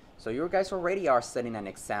 So you guys already are setting an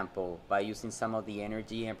example by using some of the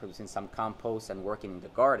energy and producing some compost and working in the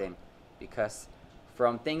garden, because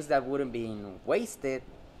from things that wouldn't be wasted,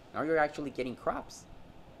 now you're actually getting crops.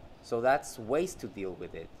 So that's ways to deal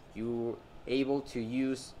with it. You're able to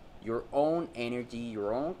use your own energy,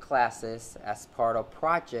 your own classes as part of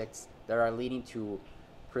projects that are leading to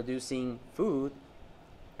producing food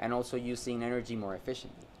and also using energy more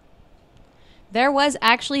efficiently. There was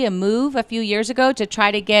actually a move a few years ago to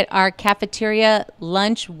try to get our cafeteria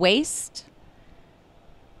lunch waste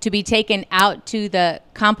to be taken out to the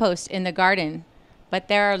compost in the garden. But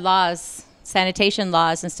there are laws, sanitation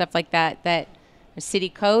laws and stuff like that, that are city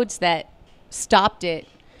codes that stopped it.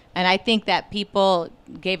 And I think that people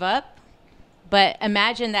gave up. But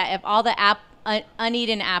imagine that if all the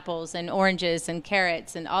uneaten apples and oranges and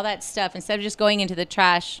carrots and all that stuff, instead of just going into the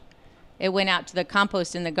trash, it went out to the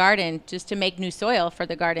compost in the garden just to make new soil for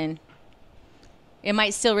the garden. It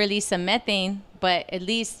might still release some methane, but at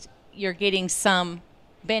least you're getting some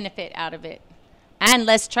benefit out of it and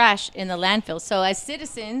less trash in the landfill. So as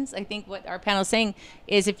citizens, I think what our panel is saying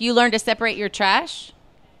is if you learn to separate your trash,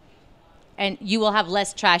 and you will have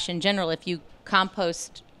less trash in general if you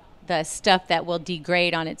compost the stuff that will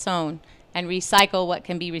degrade on its own and recycle what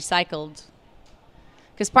can be recycled.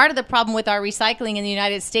 Because part of the problem with our recycling in the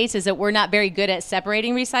United States is that we're not very good at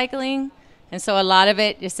separating recycling. And so a lot of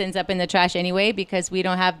it just ends up in the trash anyway because we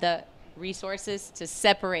don't have the resources to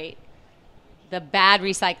separate the bad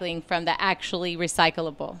recycling from the actually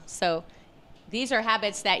recyclable. So these are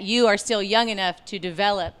habits that you are still young enough to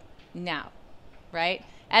develop now, right?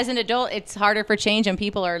 As an adult, it's harder for change and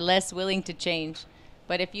people are less willing to change.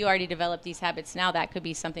 But if you already develop these habits now, that could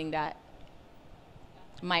be something that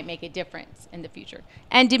might make a difference in the future.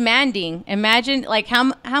 And demanding, imagine like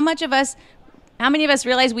how many of us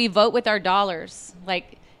realize we vote with our dollars?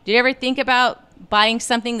 Like, do you ever think about buying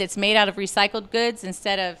something that's made out of recycled goods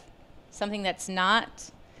instead of something that's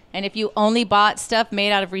not? And if you only bought stuff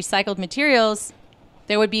made out of recycled materials,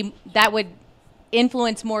 that would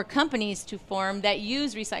influence more companies to form that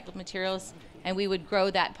use recycled materials, and we would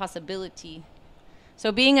grow that possibility.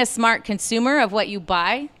 So being a smart consumer of what you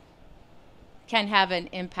buy can have an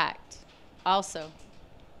impact also.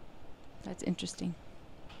 That's interesting.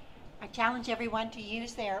 I challenge everyone to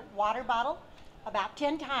use their water bottle about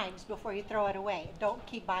 10 times before you throw it away. Don't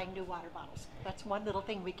keep buying new water bottles. That's one little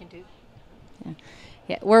thing we can do.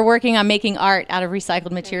 Yeah, we're working on making art out of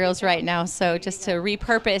recycled materials right now, so just to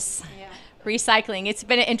repurpose recycling. It's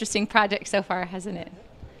been an interesting project so far, hasn't it?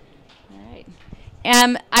 All right.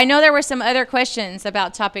 I know there were some other questions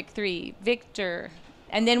about topic 3. Victor,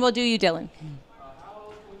 and then we'll do you, Dylan.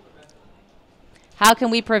 How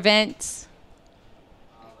can we prevent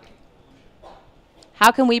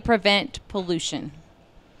pollution?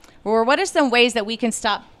 Or what are some ways that we can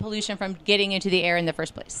stop pollution from getting into the air in the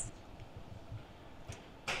first place?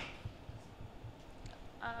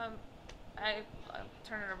 I'll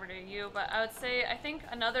turn it over to you, but I would say I think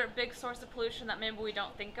another big source of pollution that maybe we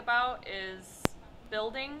don't think about is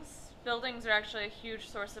buildings. Buildings are actually a huge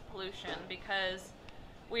source of pollution because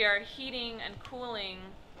we are heating and cooling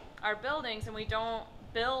our buildings and we don't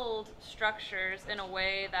build structures in a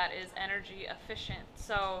way that is energy efficient.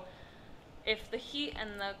 So if the heat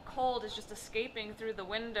and the cold is just escaping through the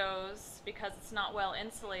windows because it's not well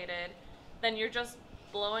insulated, then you're just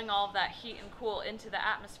blowing all of that heat and cool into the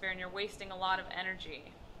atmosphere and you're wasting a lot of energy.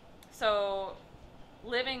 So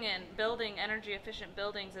living in building energy efficient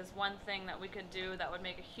buildings is one thing that we could do that would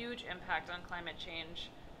make a huge impact on climate change,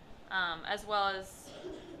 as well as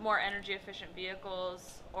more energy efficient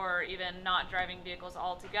vehicles, or even not driving vehicles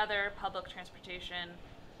altogether, public transportation.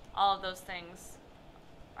 All of those things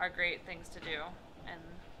are great things to do. And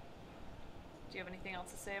do you have anything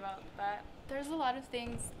else to say about that? There's a lot of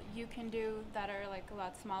things you can do that are like a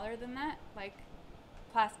lot smaller than that. Like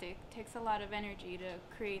plastic takes a lot of energy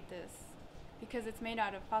to create this because it's made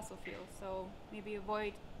out of fossil fuels. So maybe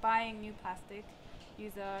avoid buying new plastic.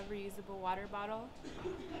 Use a reusable water bottle.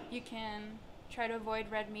 You can try to avoid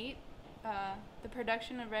red meat. The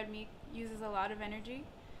production of red meat uses a lot of energy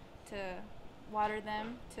to water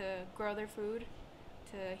them, to grow their food,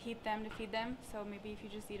 to heat them, to feed them. So maybe if you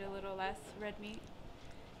just eat a little less red meat.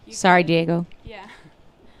 Sorry, Diego. Yeah.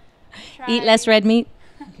 Eat less red meat.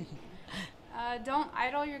 Don't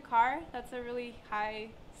idle your car. That's a really high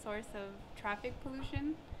source of traffic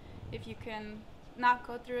pollution. If you can not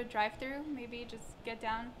go through a drive-through, maybe just get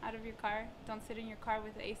down out of your car. Don't sit in your car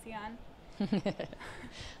with the AC on.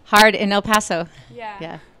 Hard in El Paso. Yeah.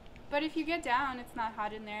 Yeah. But if you get down, it's not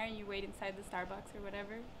hot in there and you wait inside the Starbucks or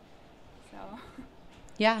whatever. So.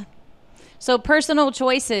 Yeah. So personal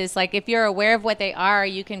choices, like if you're aware of what they are,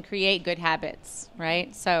 you can create good habits,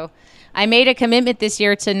 right? So I made a commitment this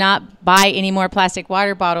year to not buy any more plastic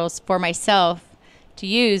water bottles for myself to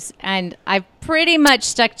use, and I've pretty much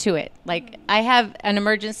stuck to it. Like I have an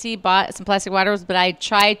emergency bought some plastic water bottles, but I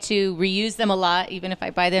try to reuse them a lot, even if I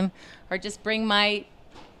buy them, or just bring my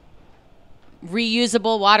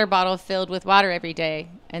reusable water bottle filled with water every day.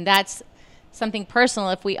 And that's something personal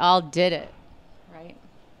if we all did it, right?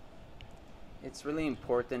 It's really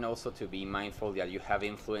important also to be mindful that you have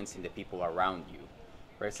influence in the people around you.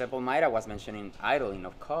 For example, Mayra was mentioning idling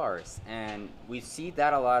of cars, and we see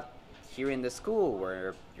that a lot here in the school,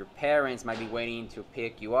 where your parents might be waiting to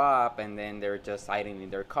pick you up and then they're just idling in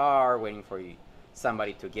their car waiting for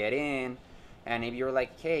somebody to get in. And if you're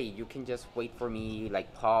like, hey, you can just wait for me,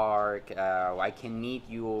 like park, I can meet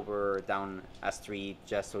you over down a street,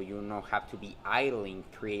 just so you don't have to be idling,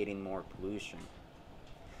 creating more pollution.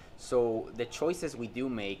 So the choices we do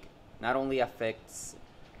make not only affects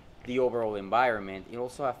the overall environment, it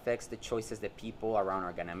also affects the choices that people around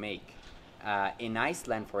are gonna make. In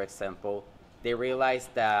Iceland, for example, they realized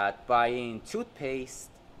that buying toothpaste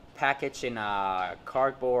packaged in a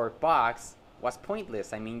cardboard box was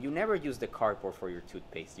pointless. I mean, you never use the cardboard for your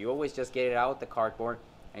toothpaste. You always just get it out the cardboard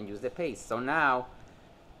and use the paste. So now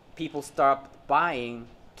people stopped buying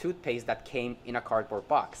toothpaste that came in a cardboard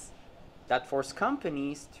box. That forced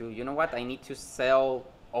companies to, you know what, I need to sell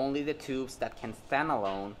only the tubes that can stand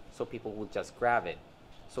alone, so people will just grab it.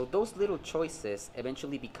 So those little choices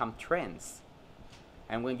eventually become trends.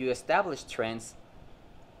 And when you establish trends,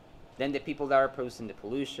 then the people that are producing the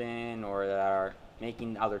pollution or that are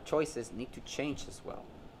making other choices need to change as well.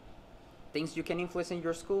 Things you can influence in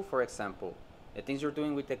your school, for example. The things you're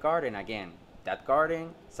doing with the garden, again, that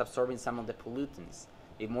garden is absorbing some of the pollutants.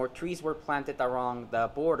 If more trees were planted along the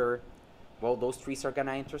border, well, those trees are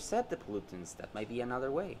gonna intercept the pollutants. That might be another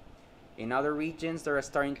way. In other regions, they're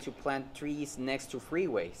starting to plant trees next to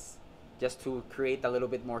freeways just to create a little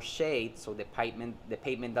bit more shade so the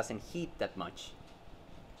pavement doesn't heat that much.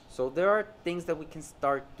 So there are things that we can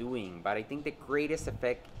start doing, but I think the greatest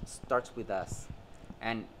effect starts with us.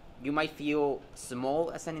 And you might feel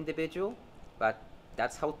small as an individual, but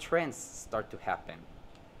that's how trends start to happen.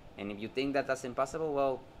 And if you think that that's impossible,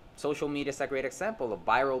 well, social media is a great example of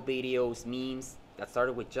viral videos, memes that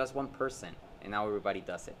started with just one person, and now everybody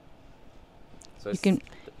does it. So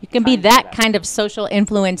You can be that kind of social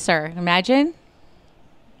influencer. Imagine.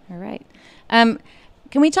 All right. Can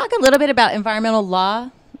we talk a little bit about environmental law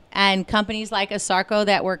and companies like ASARCO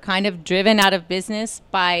that were kind of driven out of business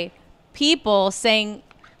by people saying,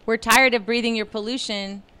 we're tired of breathing your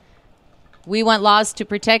pollution. We want laws to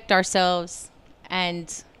protect ourselves,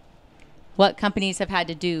 and what companies have had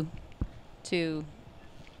to do to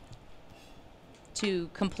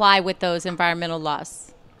comply with those environmental laws.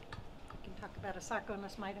 Talk about ASARCO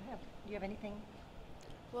unless do you have anything?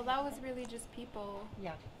 Well, that was really just people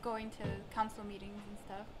going to council meetings and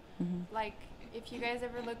stuff. Mm-hmm. Like, if you guys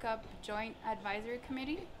ever look up Joint Advisory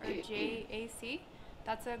Committee, or JAC,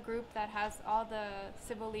 that's a group that has all the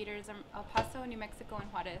civil leaders in El Paso, New Mexico,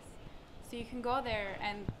 and Juarez. So you can go there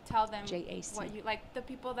and tell them JAC. what you like. The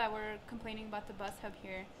people that were complaining about the bus hub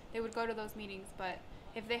here, they would go to those meetings. But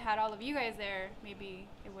if they had all of you guys there, maybe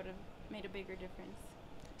it would have made a bigger difference.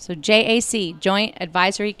 So JAC, Joint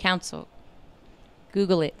Advisory Council.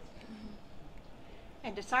 Google it.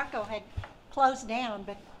 And DeSarco had closed down,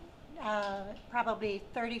 but probably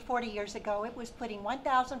 30, 40 years ago, it was putting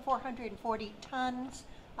 1,440 tons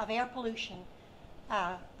of air pollution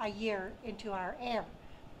a year into our air.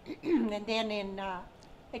 And then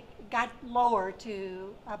it got lower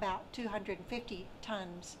to about 250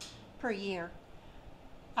 tons per year.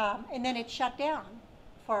 And then it shut down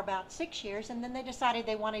for about 6 years, and then they decided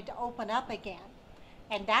they wanted to open up again.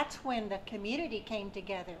 And that's when the community came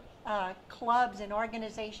together, clubs and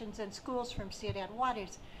organizations and schools from Ciudad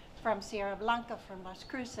Juarez, from Sierra Blanca, from Las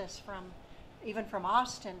Cruces, even from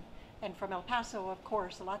Austin, and from El Paso, of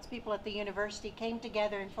course. Lots of people at the university came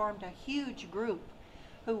together and formed a huge group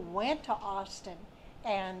who went to Austin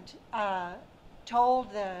and told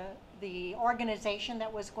the organization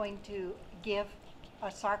that was going to give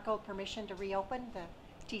ASARCO permission to reopen, the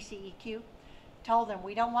TCEQ, told them,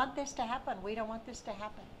 we don't want this to happen, we don't want this to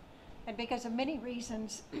happen. And because of many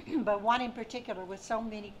reasons, but one in particular, with so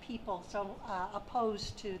many people so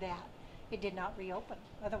opposed to that, it did not reopen.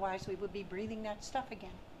 Otherwise, we would be breathing that stuff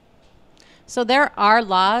again. So there are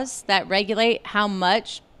laws that regulate how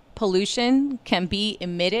much pollution can be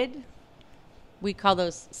emitted. We call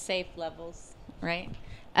those safe levels, right?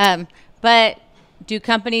 But do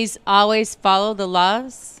companies always follow the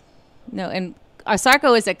laws? No, and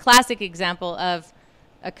ASARCO is a classic example of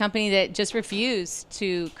a company that just refused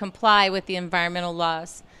to comply with the environmental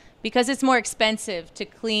laws because it's more expensive to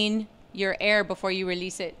clean your air before you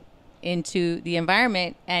release it into the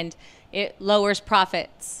environment, and it lowers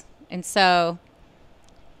profits. And so,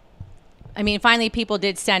 I mean, finally people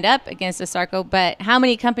did stand up against ASARCO, but how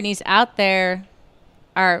many companies out there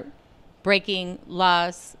are breaking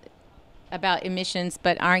laws about emissions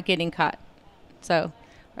but aren't getting caught? So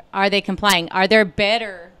are they complying? Are there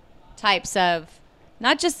better types of,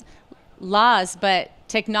 not just laws, but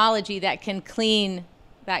technology that can clean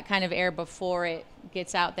that kind of air before it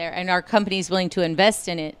gets out there? And are companies willing to invest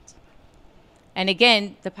in it? And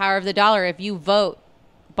again, the power of the dollar. If you vote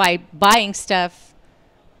by buying stuff,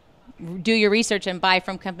 do your research and buy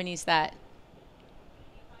from companies that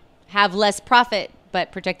have less profit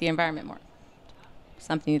but protect the environment more.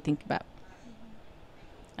 Something to think about.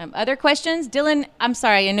 Other questions? Dylan, I'm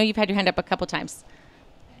sorry. I know you've had your hand up a couple times.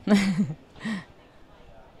 You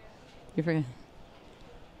forgot.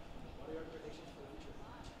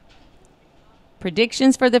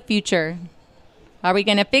 Predictions for the future. Are we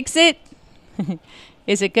going to fix it?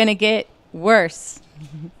 Is it going to get worse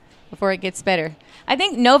before it gets better? I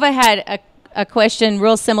think Nova had a question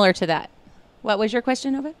real similar to that. What was your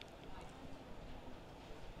question, Nova?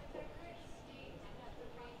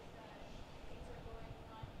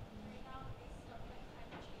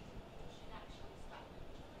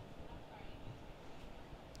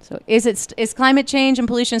 So is climate change and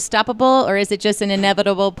pollution stoppable, or is it just an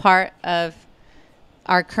inevitable part of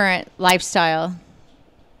our current lifestyle?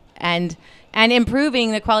 And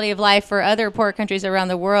improving the quality of life for other poor countries around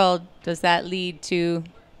the world, does that lead to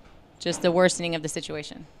just the worsening of the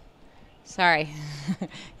situation? Sorry.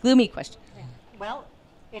 Gloomy question. Well,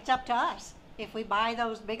 it's up to us. If we buy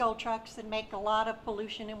those big old trucks that make a lot of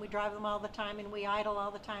pollution and we drive them all the time and we idle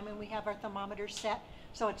all the time and we have our thermometers set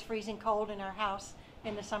so it's freezing cold in our house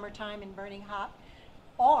in the summertime and burning hot,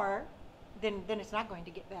 or then it's not going to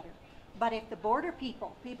get better. But if the border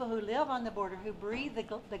people who live on the border, who breathe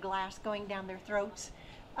the glass going down their throats,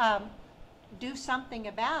 do something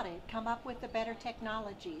about it, come up with the better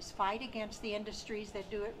technologies, fight against the industries that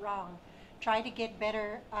do it wrong, try to get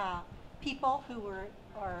better people who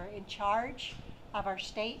are in charge of our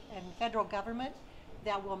state and federal government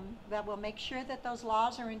that will make sure that those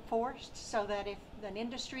laws are enforced, so that if an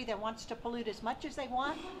industry that wants to pollute as much as they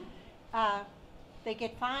want, they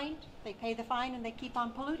get fined, they pay the fine, and they keep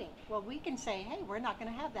on polluting. Well, we can say, hey, we're not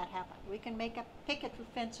going to have that happen. We can make a picket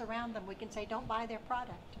fence around them. We can say, don't buy their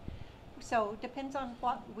product. So it depends on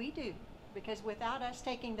what we do, because without us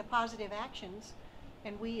taking the positive actions,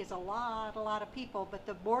 and we is a lot of people, but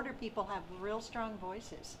the border people have real strong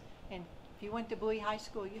voices. And if you went to Bowie High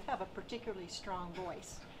School, you have a particularly strong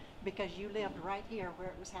voice because you lived right here where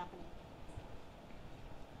it was happening.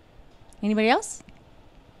 Anybody else?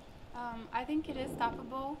 I think it is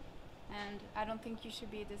stoppable, and I don't think you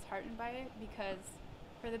should be disheartened by it, because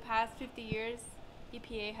for the past 50 years,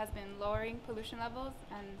 EPA has been lowering pollution levels,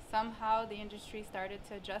 and somehow the industry started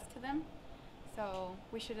to adjust to them. So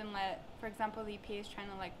we shouldn't let, for example, the EPA is trying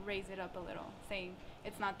to like raise it up a little, saying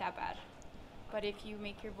it's not that bad. But if you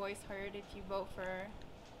make your voice heard, if you vote for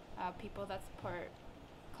people that support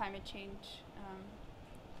climate change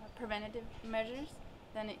preventative measures,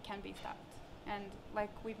 then it can be stopped. And like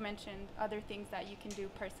we've mentioned, other things that you can do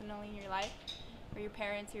personally in your life, or your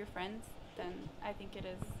parents or your friends, then I think it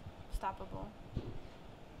is stoppable.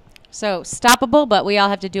 So stoppable, but we all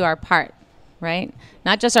have to do our part, right?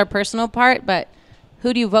 Not just our personal part, but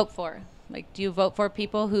who do you vote for? Like, do you vote for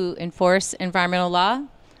people who enforce environmental law,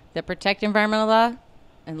 that protect environmental law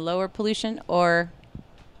and lower pollution, or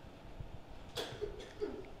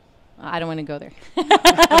I don't want to go there.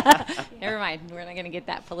 Never mind. We're not going to get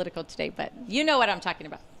that political today, but you know what I'm talking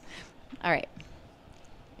about. All right.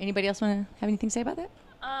 Anybody else want to have anything to say about that?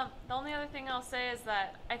 The only other thing I'll say is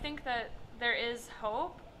that I think that there is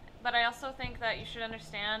hope, but I also think that you should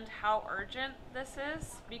understand how urgent this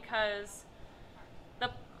is, because the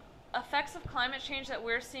effects of climate change that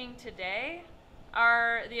we're seeing today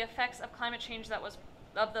are the effects of climate change that was,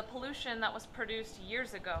 of the pollution that was produced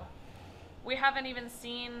years ago. We haven't even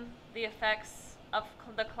seen the effects of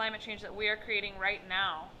the climate change that we are creating right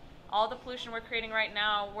now. All the pollution we're creating right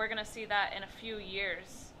now, we're going to see that in a few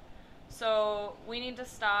years. So we need to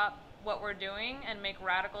stop what we're doing and make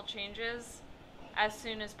radical changes as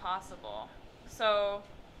soon as possible. So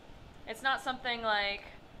it's not something like,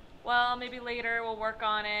 well, maybe later we'll work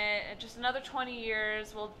on it, just another 20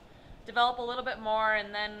 years, we'll develop a little bit more,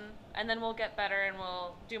 and then we'll get better, and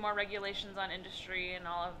we'll do more regulations on industry and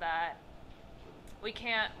all of that. We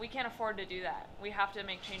can't afford to do that. We have to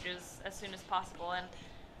make changes as soon as possible. And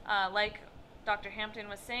like Dr. Hampton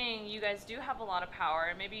was saying, you guys do have a lot of power.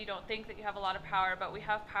 And maybe you don't think that you have a lot of power, but we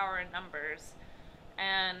have power in numbers.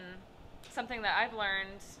 And something that I've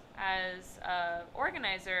learned as an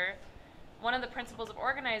organizer, one of the principles of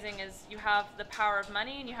organizing is you have the power of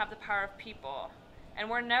money and you have the power of people. And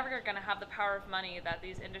we're never going to have the power of money that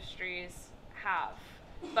these industries have.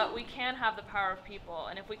 But we can have the power of people.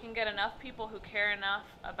 And if we can get enough people who care enough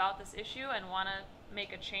about this issue and want to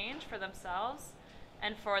make a change for themselves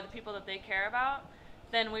and for the people that they care about,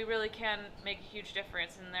 then we really can make a huge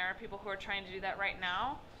difference. And there are people who are trying to do that right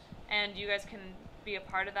now. And you guys can be a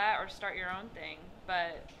part of that or start your own thing.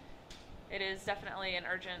 But it is definitely an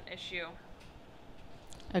urgent issue.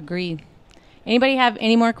 Agree. Anybody have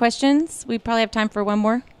any more questions? We probably have time for one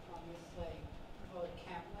more.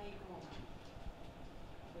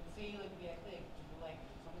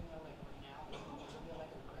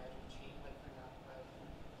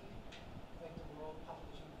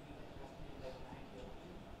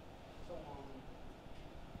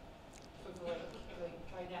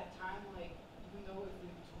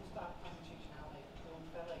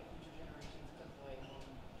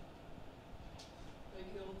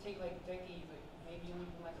 Take like decades, like maybe even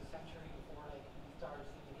like a century before like we start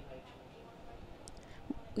seeing like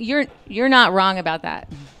changes. You're not wrong about that,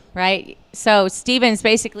 right? So Stephen's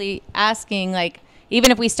basically asking, like, even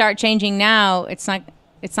if we start changing now, it's not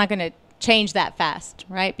going to change that fast,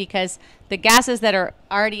 right? Because the gases that are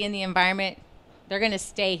already in the environment, they're going to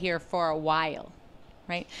stay here for a while,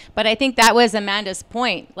 right? But I think that was Amanda's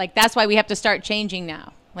point. Like, that's why we have to start changing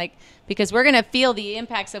now, like, because we're going to feel the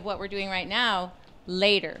impacts of what we're doing right now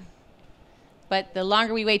later. But the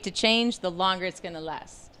longer we wait to change, the longer it's going to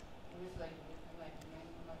last.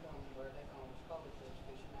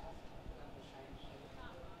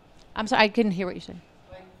 I'm sorry, I couldn't hear what you said.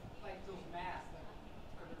 Like those masks.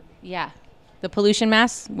 Yeah. The pollution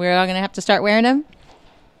masks, we're all going to have to start wearing them?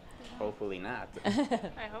 Hopefully not. I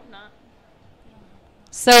hope not.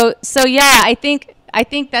 So yeah, I think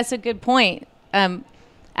that's a good point.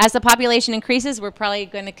 As the population increases, we're probably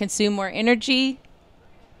going to consume more energy.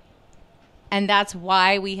 And that's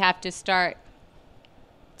why we have to start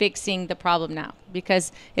fixing the problem now.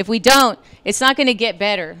 Because if we don't, it's not going to get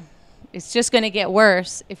better. It's just going to get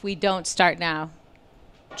worse if we don't start now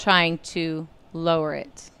trying to lower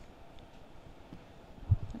it.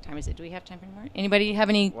 What time is it? Do we have time for any more? Anybody have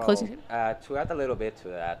any closing? To add a little bit to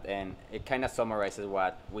that, and it kind of summarizes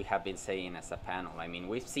what we have been saying as a panel. I mean,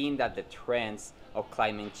 we've seen that the trends of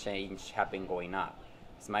climate change have been going up.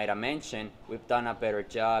 As Mayra mentioned, we've done a better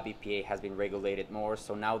job. EPA has been regulated more,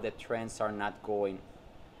 so now the trends are not going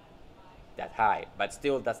that high. But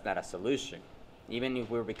still, that's not a solution. Even if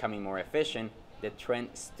we're becoming more efficient, the trend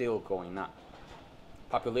is still going up.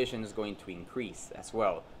 Population is going to increase as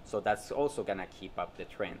well, so that's also going to keep up the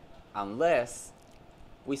trend. Unless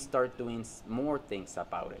we start doing more things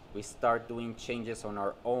about it. We start doing changes on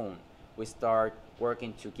our own. We start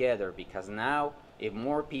working together, because now if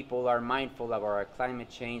more people are mindful of our climate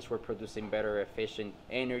change, we're producing better efficient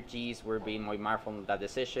energies, we're being more mindful of the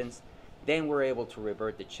decisions, then we're able to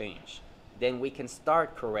revert the change. then we can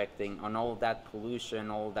start correcting on all that pollution,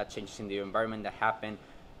 all that changes in the environment that happened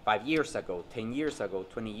 5 years ago, 10 years ago,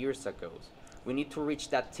 20 years ago. We need to reach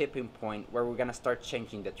that tipping point where we're gonna start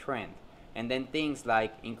changing the trend. And then things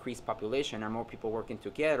like increased population and more people working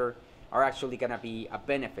together are actually gonna be a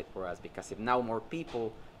benefit for us, because if now more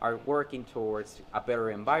people are working towards a better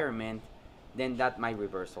environment, then that might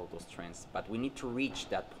reverse all those trends. But we need to reach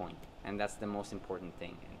that point, and that's the most important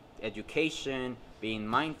thing. Education, being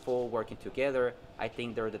mindful, working together, I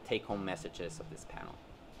think they're the take-home messages of this panel.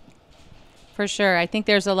 For sure. I think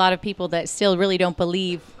there's a lot of people that still really don't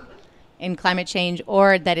believe in climate change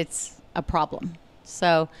or that it's a problem.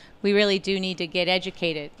 So we really do need to get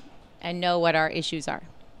educated and know what our issues are.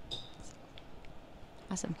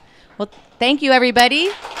 Awesome. Well, thank you,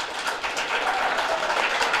 everybody.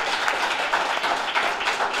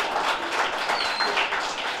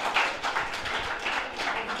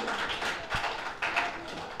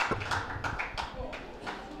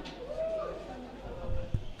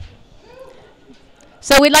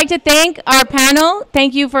 So we'd like to thank our panel.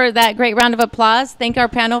 Thank you for that great round of applause. Thank our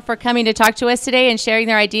panel for coming to talk to us today and sharing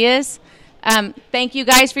their ideas. Thank you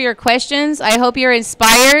guys for your questions. I hope you're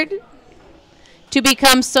inspired to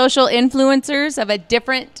become social influencers of a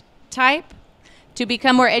different type, to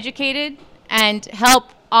become more educated and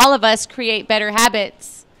help all of us create better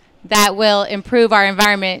habits that will improve our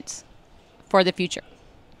environment for the future.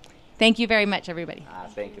 Thank you very much, everybody.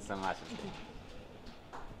 Thank you so much.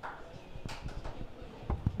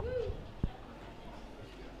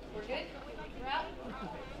 We're good? We're out?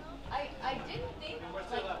 I didn't think,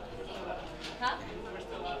 like, huh?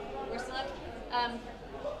 We're still up?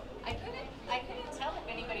 I couldn't tell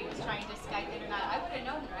if anybody was trying to Skype in or not. I would have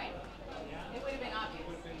known, right? It would have been obvious.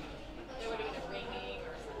 There would have been a ringing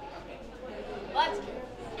or something. Okay. Well, that's good.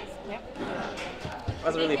 Yep. It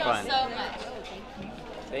was really fun. Thank you all so much.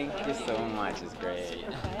 Thank you so much. It's great.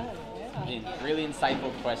 Really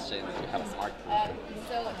insightful questions. You have a smart group.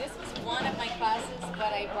 So this was one of my classes,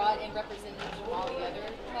 but I brought in representatives from all the other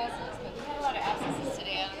classes. But we had a lot of absences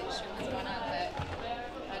today. I'm not sure what's going on, but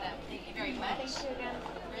thank you very much. Thank you again.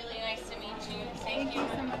 Really nice to meet you. Thank you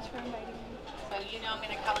so much for inviting me. So you know I'm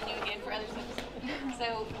going to call on you again for other stuff.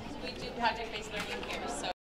 So we do project-based learning here. So.